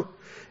out.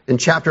 In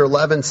chapter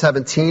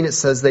 11:17, it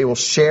says they will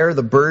share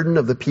the burden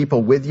of the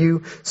people with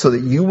you so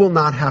that you will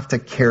not have to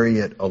carry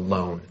it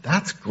alone.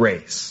 That's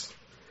grace.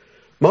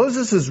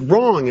 Moses is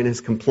wrong in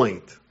his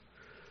complaint,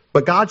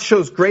 but God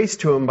shows grace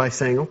to him by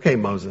saying, "Okay,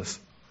 Moses,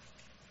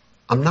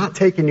 I'm not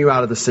taking you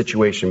out of the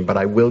situation, but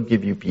I will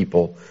give you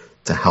people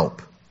to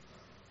help.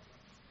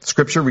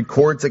 Scripture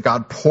records that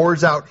God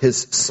pours out His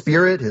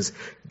Spirit, His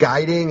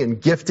guiding and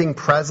gifting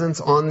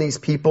presence on these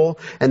people,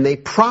 and they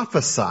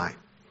prophesy.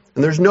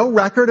 And there's no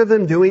record of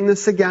them doing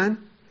this again.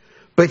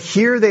 But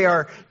here they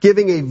are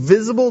giving a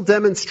visible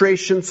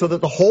demonstration so that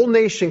the whole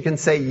nation can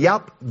say,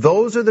 yep,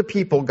 those are the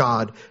people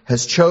God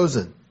has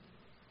chosen.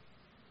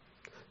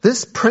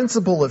 This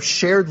principle of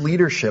shared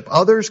leadership,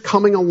 others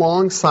coming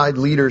alongside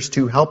leaders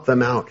to help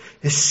them out,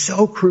 is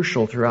so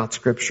crucial throughout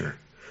Scripture.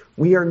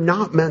 We are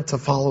not meant to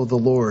follow the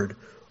Lord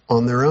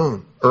on their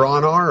own, or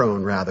on our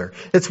own rather.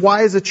 It's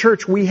why as a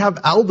church we have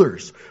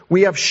elders.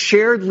 We have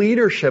shared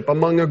leadership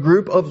among a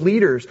group of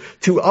leaders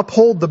to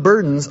uphold the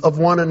burdens of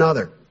one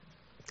another.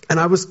 And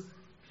I was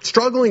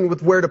struggling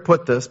with where to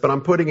put this, but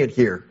I'm putting it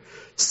here.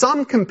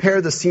 Some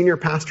compare the senior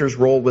pastor's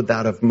role with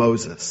that of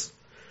Moses,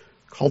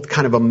 called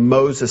kind of a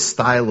Moses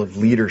style of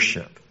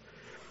leadership.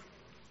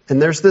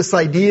 And there's this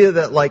idea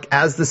that like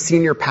as the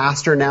senior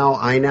pastor now,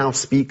 I now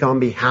speak on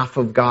behalf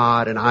of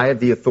God and I have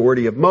the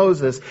authority of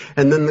Moses.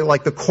 And then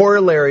the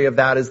corollary of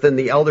that is then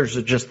the elders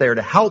are just there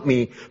to help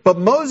me. But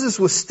Moses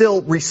was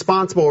still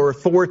responsible or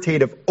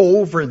authoritative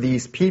over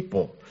these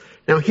people.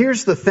 Now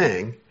here's the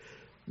thing.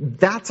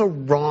 That's a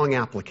wrong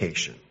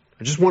application.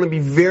 I just want to be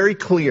very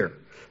clear.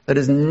 That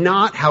is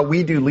not how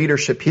we do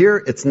leadership here.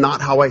 It's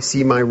not how I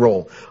see my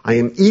role. I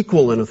am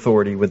equal in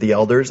authority with the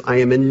elders. I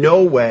am in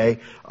no way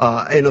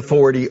in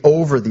authority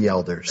over the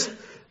elders.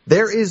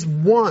 There is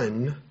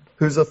one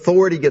whose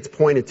authority gets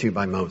pointed to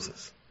by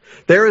Moses.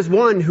 There is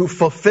one who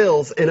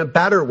fulfills in a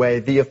better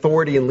way the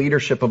authority and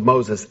leadership of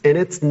Moses. And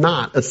it's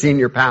not a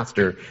senior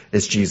pastor,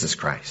 it's Jesus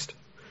Christ.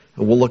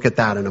 And we'll look at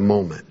that in a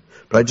moment.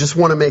 But I just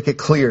want to make it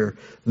clear,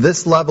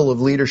 this level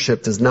of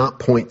leadership does not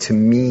point to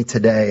me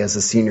today as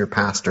a senior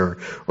pastor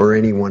or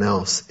anyone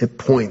else. It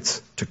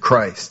points to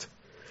Christ.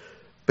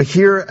 But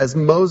here, as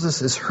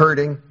Moses is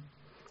hurting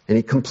and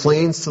he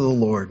complains to the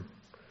Lord,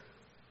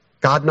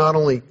 God not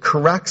only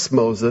corrects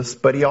Moses,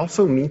 but He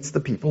also meets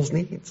the people's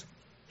needs.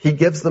 He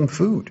gives them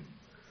food.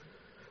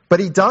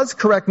 But He does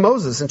correct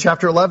Moses. In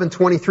chapter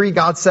 11:23,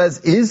 God says,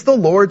 "Is the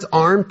Lord's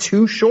arm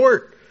too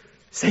short?"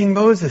 Saying,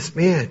 Moses,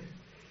 man,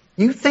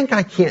 you think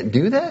I can't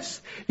do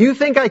this? You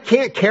think I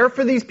can't care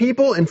for these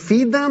people and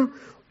feed them?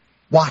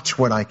 Watch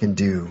what I can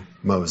do,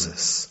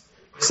 Moses.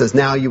 He says,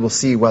 now you will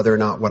see whether or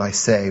not what I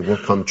say will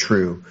come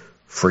true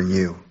for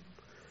you.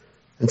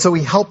 And so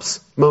He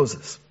helps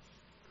Moses.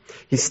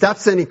 He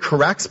steps in, He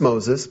corrects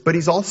Moses, but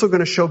He's also going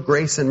to show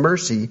grace and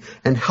mercy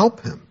and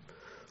help him.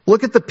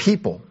 Look at the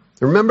people.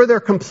 Remember their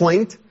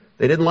complaint?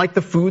 They didn't like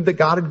the food that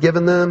God had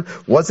given them.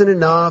 Wasn't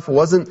enough.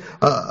 Wasn't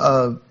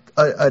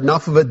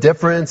enough of a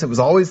difference. It was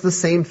always the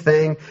same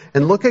thing.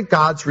 And look at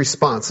God's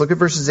response. Look at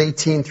verses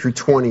 18 through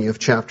 20 of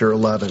chapter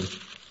 11.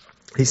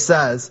 He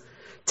says,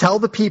 tell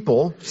the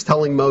people, he's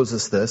telling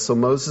Moses this, so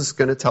Moses is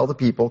going to tell the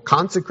people,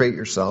 consecrate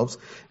yourselves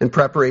in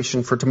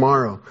preparation for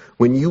tomorrow,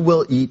 when you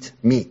will eat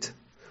meat.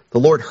 The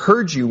Lord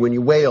heard you when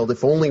you wailed,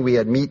 if only we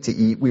had meat to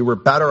eat, we were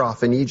better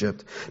off in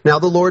Egypt. Now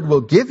the Lord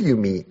will give you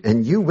meat,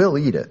 and you will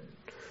eat it.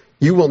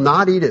 You will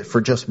not eat it for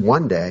just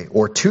 1 day,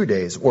 or 2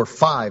 days, or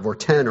 5, or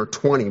 10, or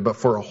 20, but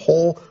for a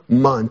whole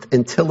month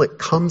until it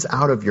comes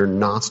out of your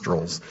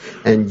nostrils,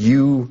 and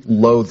you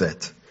loathe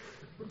it,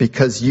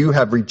 because you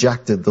have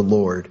rejected the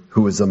Lord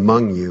who is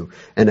among you,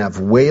 and have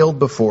wailed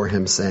before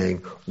Him,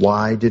 saying,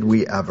 why did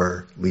we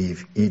ever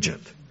leave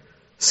Egypt?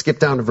 Skip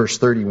down to verse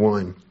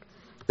 31.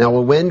 Now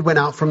a wind went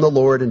out from the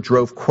Lord and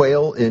drove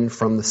quail in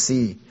from the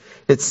sea.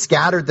 It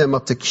scattered them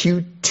up to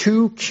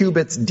 2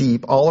 cubits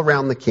deep all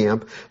around the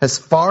camp, as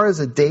far as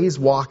a day's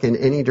walk in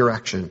any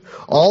direction.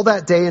 All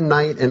that day and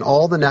night and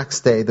all the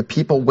next day, the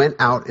people went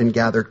out and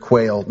gathered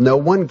quail. No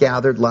one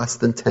gathered less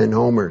than 10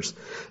 homers.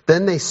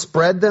 Then they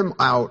spread them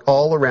out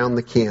all around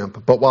the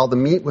camp. But while the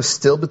meat was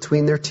still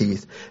between their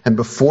teeth, and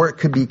before it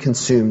could be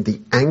consumed,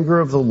 the anger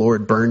of the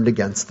Lord burned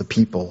against the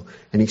people,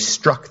 and He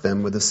struck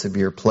them with a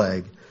severe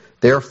plague.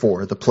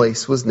 Therefore, the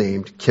place was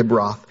named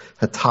Kibroth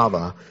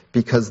Hattava,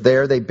 because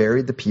there they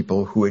buried the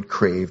people who had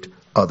craved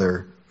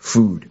other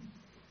food.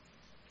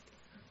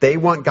 They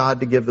want God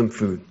to give them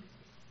food.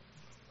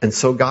 And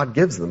so God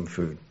gives them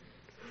food.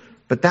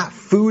 But that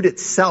food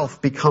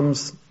itself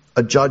becomes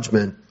a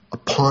judgment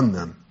upon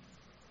them.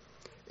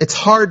 It's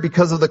hard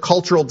because of the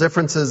cultural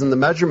differences and the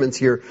measurements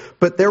here,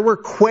 but there were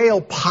quail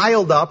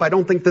piled up. I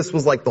don't think this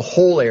was like the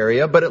whole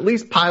area, but at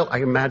least piled, I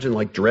imagine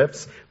like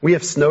drifts. We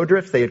have snow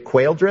drifts, they had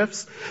quail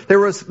drifts. There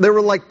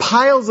were like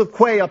piles of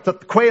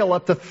quail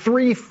up to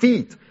 3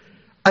 feet.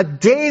 A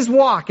day's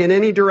walk in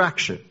any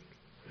direction.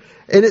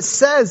 And it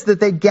says that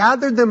they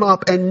gathered them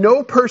up, and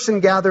no person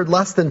gathered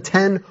less than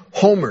 10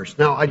 homers.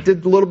 Now, I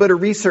did a little bit of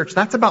research.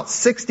 That's about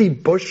 60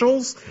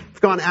 bushels. If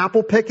you've gone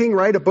apple picking,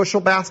 right? A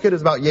bushel basket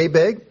is about yay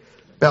big.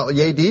 About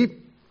yay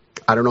deep.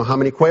 I don't know how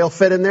many quail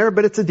fit in there,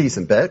 but it's a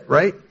decent bit,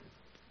 right?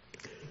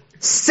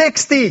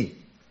 60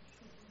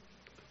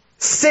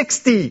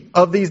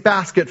 of these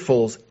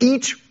basketfuls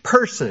each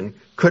person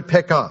could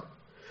pick up.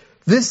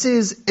 This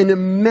is an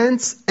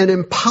immense and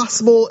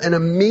impossible and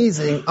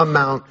amazing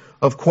amount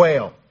of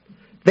quail.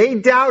 They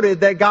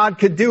doubted that God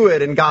could do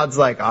it, and God's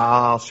like,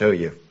 I'll show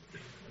you.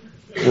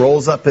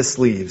 Rolls up his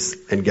sleeves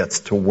and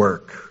gets to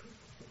work.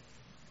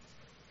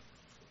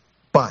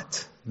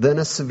 But then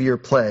a severe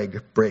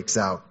plague breaks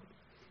out.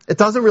 It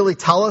doesn't really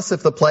tell us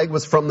if the plague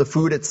was from the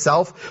food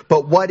itself,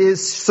 but what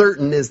is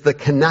certain is the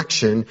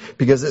connection,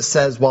 because it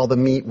says while the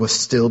meat was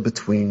still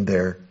between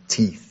their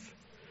teeth.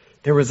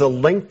 There was a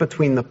link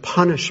between the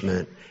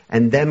punishment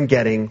and them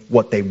getting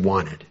what they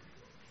wanted.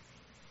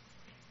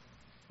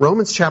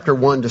 Romans chapter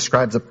 1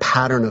 describes a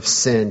pattern of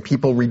sin.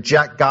 People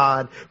reject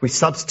God. We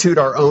substitute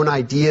our own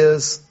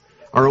ideas,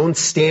 our own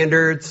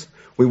standards.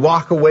 We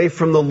walk away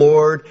from the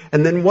Lord.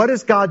 And then what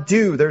does God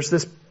do? There's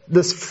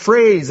this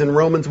phrase in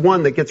Romans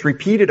 1 that gets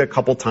repeated a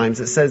couple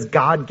times. It says,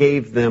 God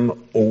gave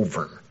them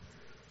over.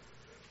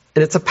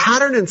 And it's a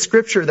pattern in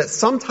Scripture that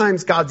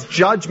sometimes God's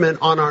judgment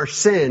on our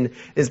sin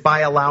is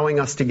by allowing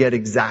us to get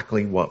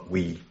exactly what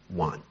we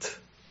want.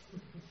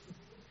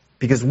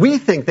 Because we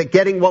think that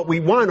getting what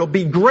we want will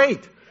be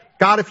great.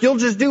 God, if you'll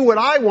just do what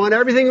I want,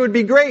 everything would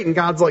be great. And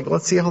God's like,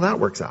 let's see how that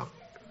works out.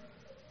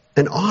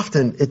 And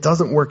often it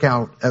doesn't work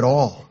out at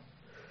all.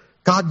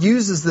 God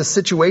uses this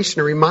situation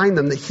to remind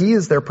them that He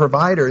is their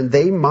provider and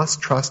they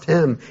must trust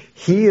Him.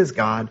 He is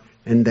God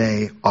and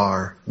they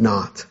are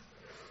not.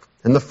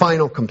 And the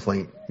final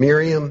complaint,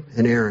 Miriam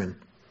and Aaron.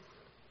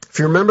 If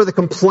you remember the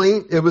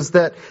complaint, it was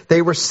that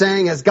they were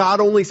saying, has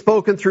God only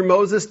spoken through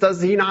Moses?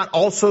 Does He not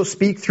also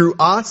speak through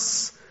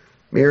us?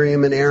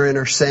 Miriam and Aaron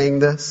are saying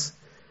this.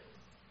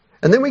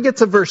 And then we get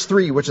to verse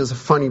 3, which is a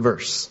funny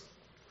verse.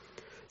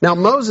 Now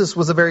Moses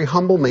was a very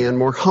humble man,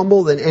 more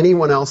humble than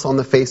anyone else on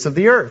the face of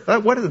the earth.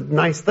 What a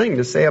nice thing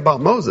to say about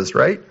Moses,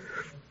 right?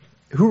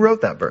 Who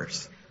wrote that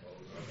verse?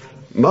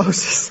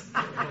 Moses.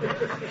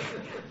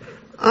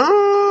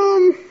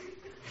 I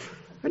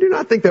do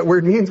not think that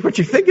word means what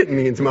you think it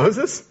means,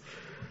 Moses.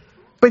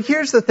 But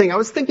here's the thing. I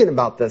was thinking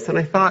about this and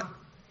I thought,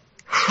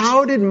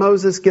 how did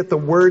Moses get the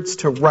words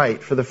to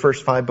write for the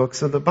first 5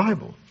 books of the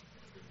Bible?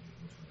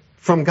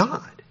 From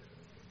God.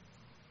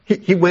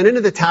 He went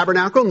into the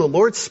tabernacle and the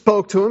Lord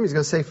spoke to him. He's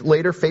going to say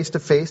later, face to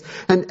face.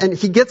 And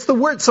he gets the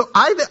word. So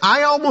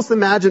I almost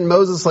imagine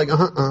Moses like,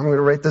 I'm going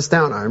to write this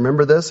down. I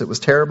remember this. It was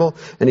terrible.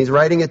 And he's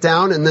writing it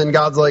down. And then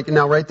God's like,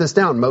 now write this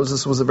down.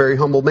 Moses was a very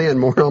humble man,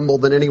 more humble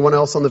than anyone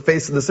else on the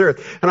face of this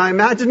earth. And I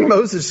imagine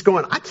Moses just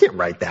going, I can't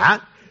write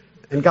that.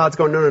 And God's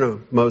going, no,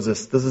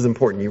 Moses, this is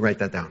important. You write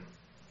that down.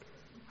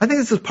 I think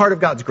this is part of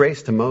God's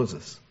grace to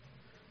Moses.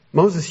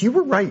 Moses, you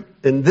were right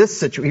in this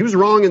situation. He was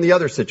wrong in the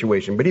other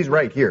situation, but he's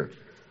right here.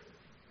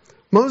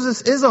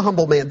 Moses is a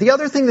humble man. The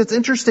other thing that's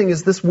interesting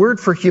is this word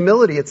for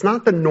humility. It's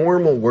not the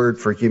normal word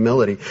for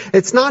humility.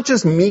 It's not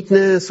just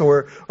meekness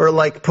or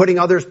like putting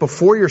others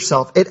before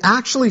yourself. It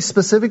actually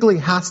specifically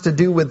has to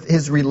do with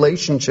his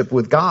relationship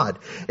with God.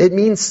 It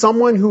means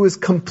someone who is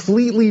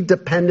completely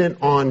dependent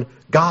on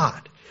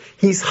God.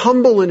 He's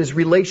humble in his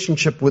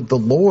relationship with the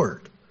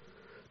Lord.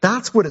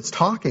 That's what it's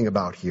talking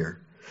about here.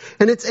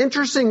 And it's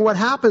interesting what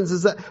happens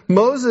is that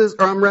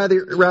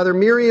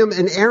Miriam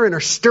and Aaron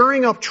are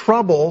stirring up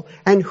trouble,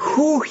 and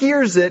who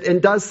hears it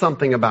and does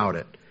something about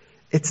it?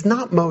 It's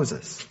not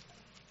Moses.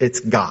 It's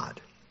God.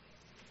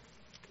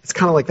 It's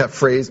kind of like that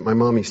phrase, my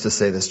mom used to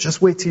say this,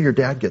 just wait till your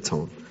dad gets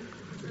home.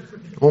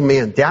 Oh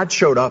man, Dad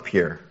showed up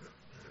here,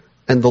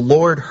 and the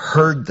Lord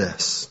heard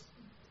this.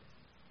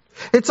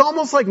 It's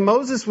almost like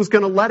Moses was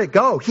going to let it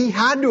go. He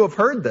had to have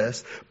heard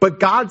this, but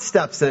God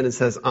steps in and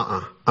says,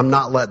 I'm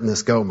not letting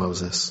this go,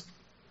 Moses.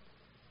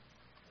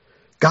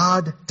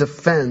 God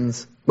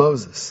defends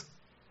Moses.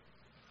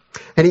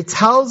 And he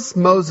tells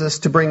Moses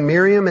to bring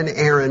Miriam and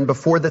Aaron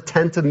before the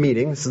tent of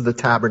meeting. This is the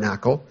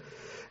tabernacle.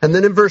 And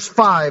then in verse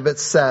 5 it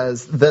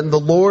says, then the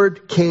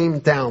Lord came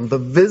down. The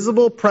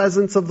visible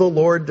presence of the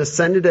Lord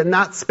descended in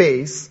that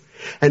space.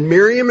 And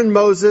Miriam and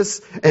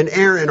Moses and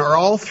Aaron are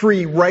all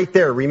three right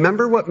there.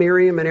 Remember what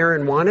Miriam and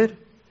Aaron wanted?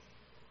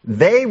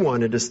 They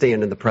wanted to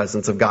stand in the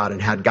presence of God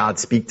and had God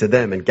speak to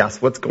them. And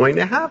guess what's going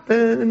to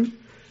happen?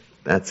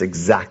 That's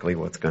exactly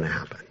what's going to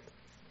happen.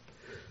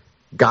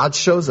 God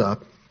shows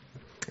up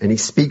and he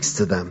speaks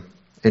to them.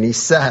 And he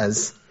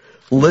says,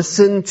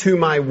 listen to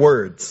my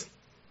words.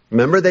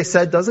 Remember they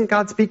said, doesn't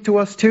God speak to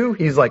us too?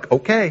 He's like,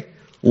 okay.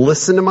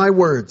 Listen to my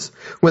words.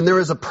 When there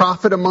is a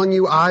prophet among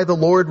you, I, the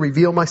Lord,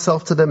 reveal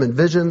myself to them in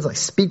visions. I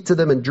speak to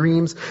them in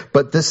dreams.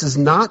 But this is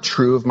not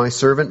true of my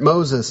servant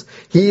Moses.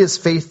 He is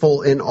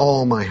faithful in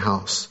all my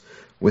house.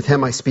 With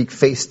him I speak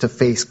face to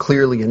face,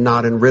 clearly and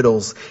not in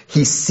riddles.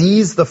 He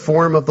sees the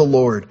form of the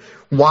Lord.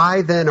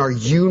 Why then are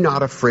you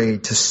not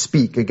afraid to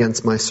speak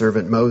against my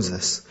servant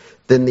Moses?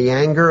 Then the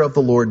anger of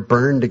the Lord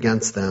burned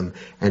against them,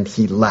 and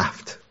he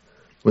left.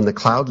 When the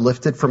cloud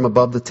lifted from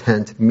above the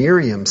tent,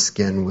 Miriam's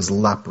skin was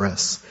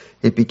leprous.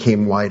 It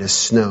became white as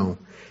snow.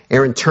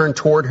 Aaron turned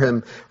toward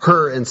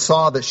her and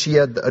saw that she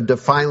had a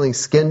defiling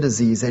skin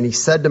disease. And he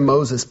said to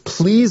Moses,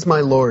 please,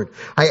 my Lord,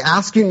 I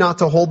ask you not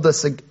to hold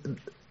this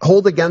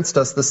hold against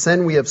us the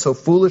sin we have so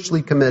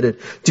foolishly committed.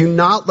 Do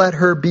not let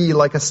her be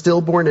like a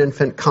stillborn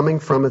infant coming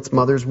from its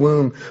mother's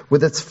womb,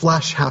 with its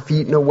flesh half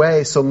eaten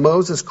away. So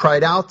Moses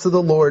cried out to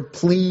the Lord,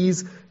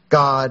 please,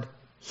 God,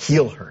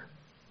 heal her.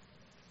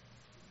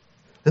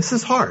 This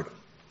is hard.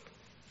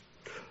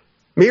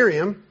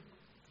 Miriam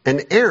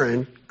and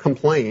Aaron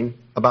complain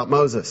about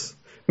Moses.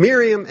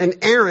 Miriam and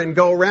Aaron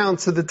go around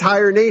to the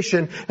entire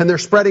nation and they're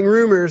spreading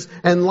rumors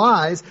and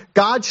lies.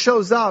 God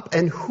shows up,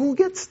 and who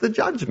gets the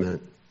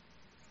judgment?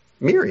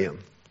 Miriam.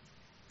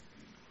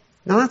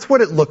 Now that's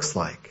what it looks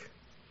like.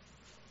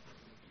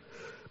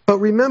 But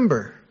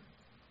remember,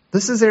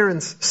 this is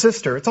Aaron's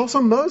sister. It's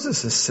also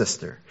Moses'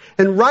 sister.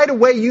 And right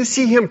away you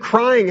see him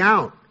crying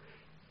out.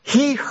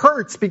 He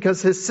hurts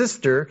because his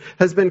sister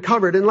has been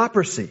covered in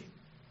leprosy.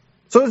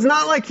 So it's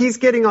not like he's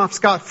getting off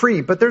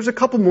scot-free, but there's a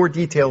couple more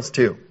details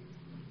too.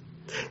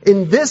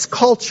 In this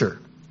culture,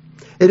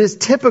 it is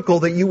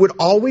typical that you would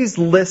always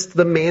list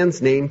the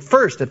man's name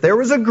first. If there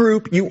was a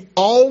group, you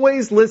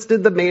always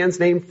listed the man's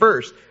name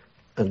first,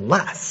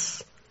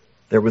 unless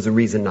there was a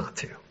reason not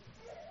to.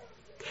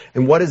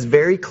 And what is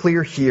very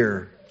clear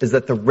here is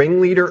that the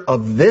ringleader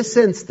of this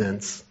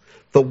instance,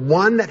 the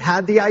one that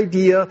had the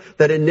idea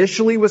that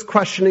initially was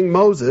questioning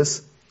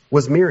Moses,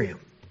 was Miriam.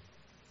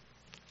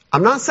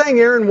 I'm not saying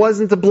Aaron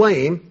wasn't to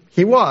blame.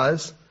 He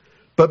was.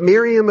 But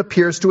Miriam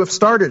appears to have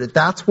started it.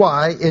 That's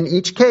why, in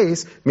each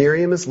case,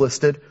 Miriam is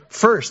listed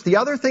first. The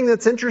other thing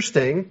that's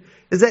interesting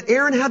is that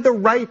Aaron had the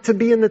right to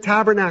be in the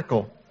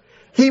tabernacle.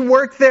 He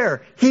worked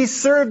there. He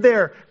served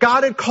there.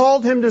 God had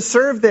called him to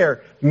serve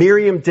there.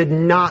 Miriam did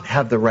not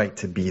have the right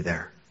to be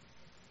there.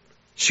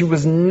 She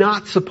was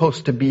not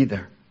supposed to be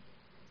there.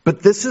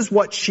 But this is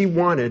what she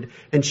wanted,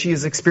 and she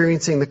is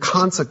experiencing the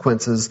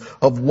consequences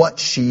of what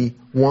she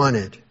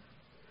wanted.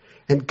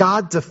 And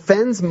God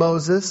defends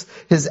Moses.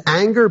 His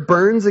anger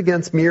burns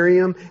against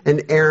Miriam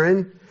and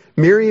Aaron.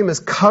 Miriam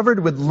is covered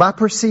with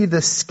leprosy,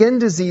 the skin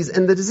disease,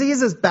 and the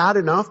disease is bad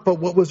enough, but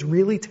what was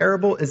really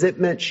terrible is it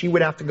meant she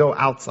would have to go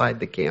outside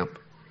the camp.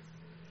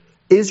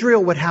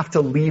 Israel would have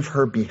to leave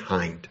her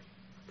behind.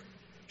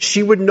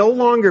 She would no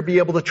longer be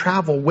able to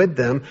travel with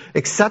them,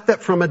 except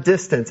that from a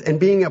distance.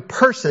 And being a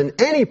person,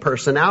 any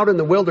person out in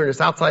the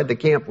wilderness outside the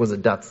camp, was a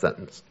death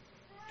sentence.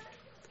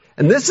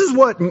 And this is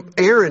what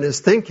Aaron is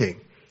thinking.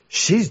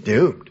 She's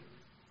doomed.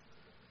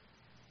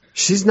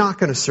 She's not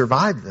going to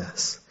survive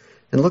this.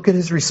 And look at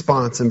his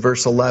response in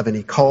verse 11.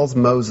 He calls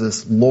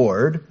Moses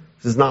Lord.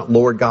 This is not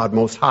Lord God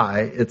Most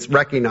High. It's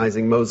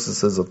recognizing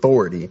Moses'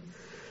 authority.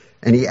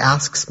 And he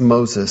asks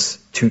Moses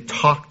to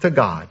talk to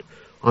God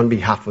on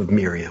behalf of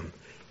Miriam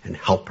and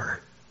help her.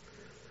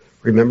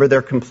 Remember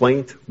their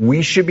complaint?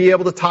 We should be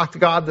able to talk to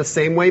God the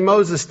same way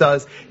Moses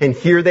does. And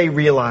here they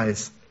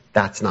realize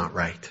that's not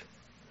right.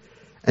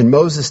 And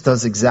Moses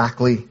does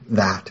exactly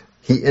that.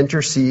 He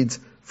intercedes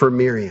for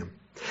Miriam.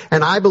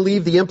 And I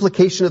believe the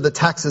implication of the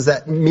text is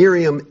that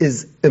Miriam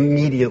is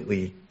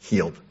immediately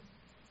healed.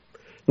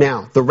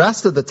 Now, the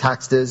rest of the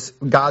text is,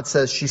 God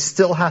says she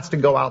still has to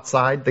go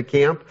outside the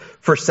camp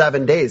for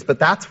 7 days. But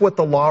that's what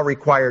the law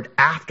required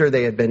after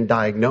they had been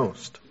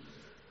diagnosed.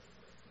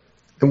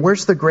 And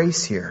where's the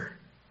grace here?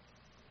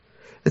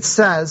 It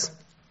says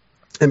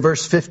in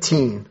verse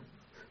 15,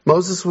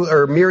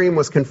 Miriam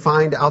was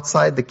confined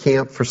outside the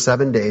camp for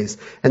 7 days,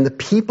 and the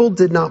people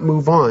did not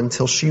move on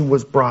till she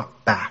was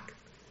brought back.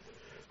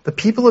 The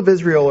people of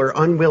Israel are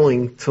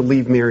unwilling to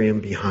leave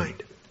Miriam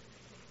behind.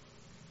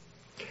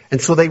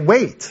 And so they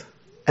wait,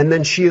 and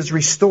then she is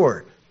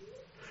restored.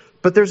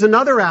 But there's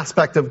another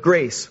aspect of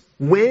grace.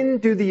 When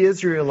do the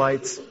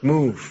Israelites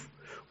move?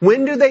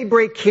 When do they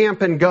break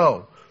camp and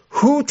go?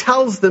 Who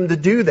tells them to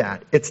do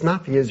that? It's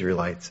not the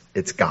Israelites,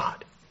 it's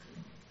God.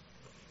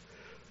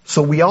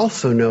 So we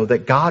also know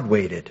that God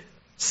waited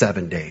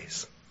 7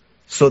 days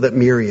so that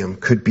Miriam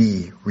could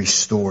be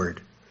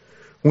restored.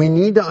 We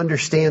need to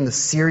understand the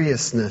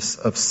seriousness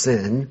of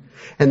sin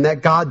and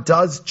that God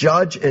does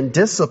judge and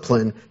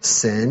discipline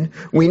sin.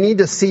 We need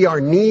to see our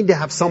need to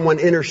have someone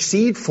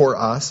intercede for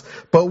us,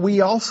 but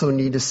we also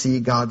need to see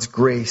God's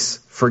grace,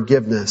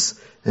 forgiveness,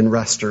 and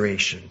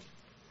restoration.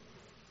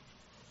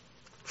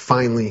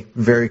 Finally,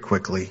 very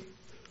quickly,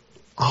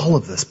 all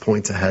of this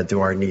points ahead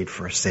to our need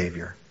for a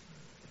Savior.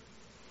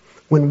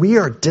 When we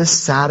are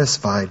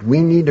dissatisfied,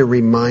 we need to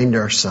remind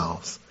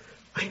ourselves,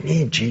 I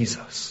need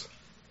Jesus.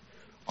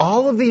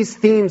 All of these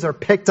themes are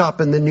picked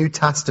up in the New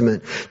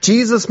Testament.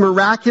 Jesus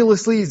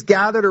miraculously is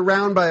gathered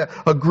around by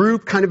a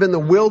group kind of in the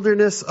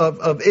wilderness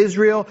of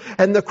Israel.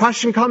 And the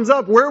question comes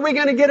up, where are we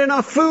going to get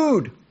enough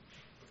food?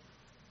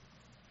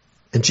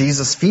 And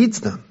Jesus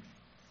feeds them.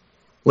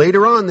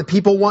 Later on, the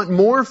people want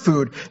more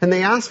food, and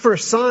they ask for a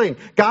sign.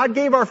 God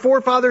gave our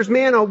forefathers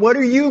manna. What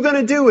are you going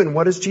to do? And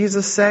what does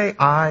Jesus say?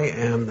 I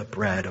am the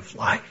bread of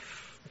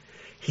life.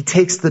 He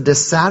takes the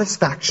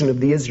dissatisfaction of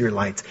the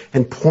Israelites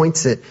and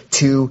points it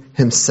to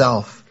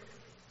himself.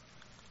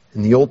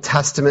 In the Old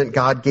Testament,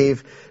 God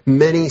gave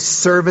many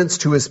servants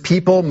to his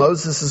people.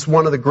 Moses is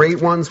one of the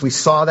great ones. We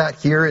saw that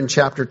here in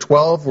chapter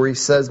 12, where he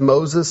says,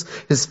 Moses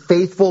is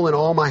faithful in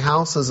all my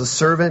house as a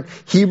servant.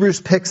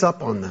 Hebrews picks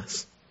up on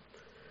this.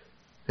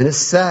 And it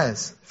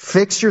says,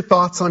 fix your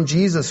thoughts on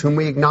Jesus, whom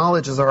we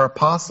acknowledge as our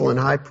apostle and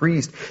high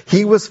priest.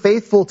 He was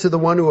faithful to the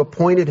one who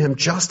appointed him,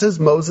 just as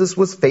Moses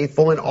was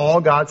faithful in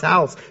all God's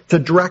house. It's a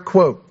direct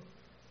quote.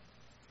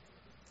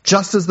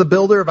 Just as the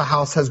builder of a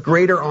house has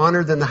greater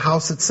honor than the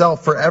house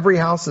itself, for every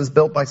house is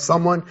built by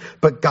someone,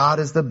 but God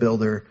is the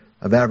builder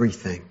of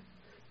everything.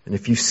 And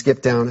if you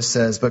skip down, it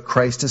says, but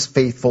Christ is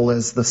faithful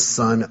as the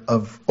son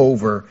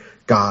over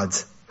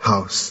God's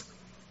house.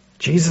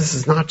 Jesus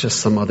is not just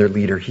some other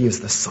leader. He is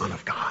the Son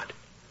of God.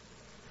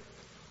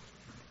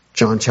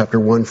 John chapter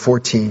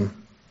 1:14.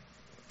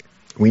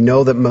 We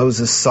know that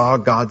Moses saw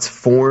God's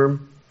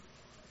form,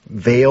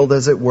 veiled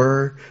as it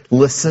were,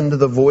 listened to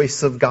the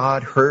voice of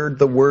God, heard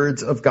the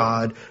words of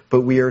God,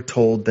 but we are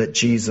told that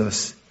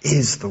Jesus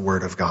is the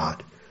Word of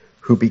God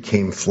who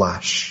became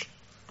flesh.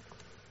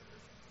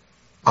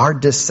 Our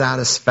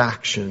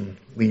dissatisfaction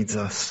leads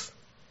us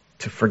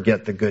to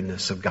forget the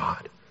goodness of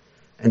God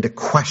and to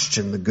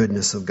question the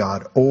goodness of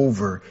God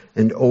over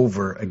and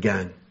over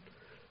again.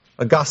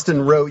 Augustine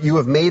wrote, you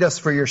have made us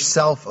for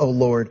yourself, O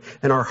Lord,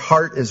 and our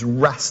heart is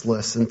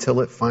restless until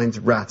it finds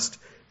rest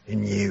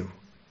in you.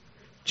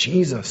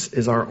 Jesus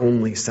is our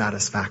only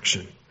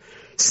satisfaction.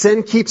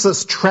 Sin keeps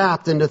us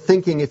trapped into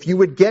thinking if you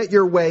would get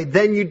your way,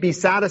 then you'd be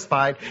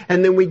satisfied.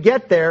 And then we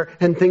get there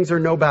and things are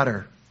no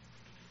better.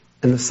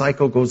 And the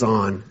cycle goes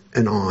on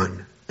and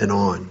on and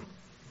on.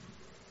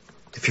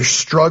 If you're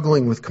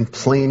struggling with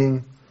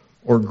complaining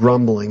or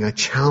grumbling, I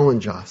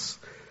challenge us.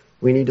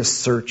 We need to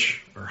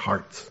search our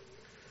hearts.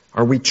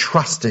 Are we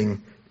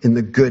trusting in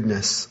the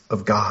goodness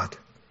of God?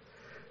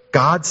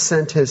 God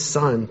sent his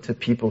Son to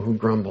people who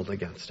grumbled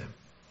against him.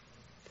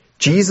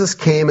 Jesus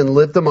came and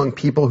lived among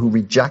people who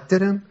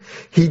rejected him.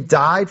 He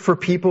died for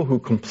people who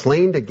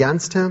complained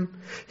against him.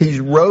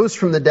 He rose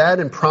from the dead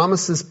and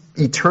promises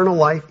eternal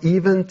life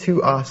even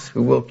to us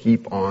who will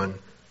keep on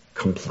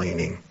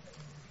complaining.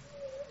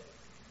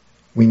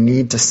 We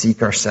need to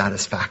seek our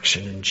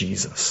satisfaction in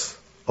Jesus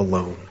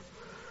alone.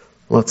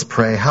 Let's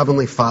pray.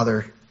 Heavenly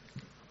Father,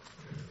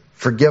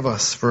 forgive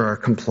us for our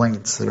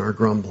complaints and our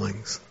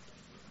grumblings.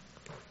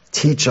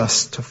 Teach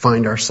us to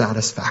find our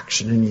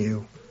satisfaction in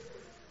you.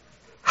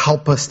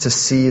 Help us to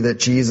see that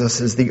Jesus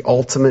is the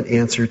ultimate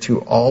answer to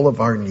all of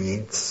our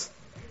needs.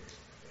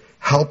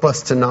 Help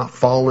us to not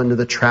fall into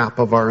the trap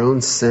of our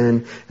own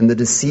sin and the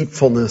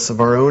deceitfulness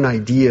of our own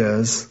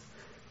ideas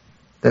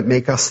that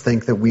make us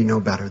think that we know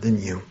better than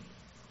you.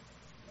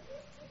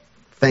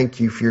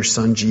 Thank you for your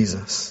Son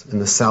Jesus and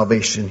the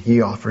salvation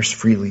he offers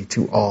freely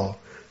to all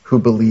who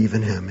believe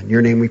in him. In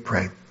your name we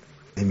pray.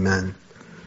 Amen.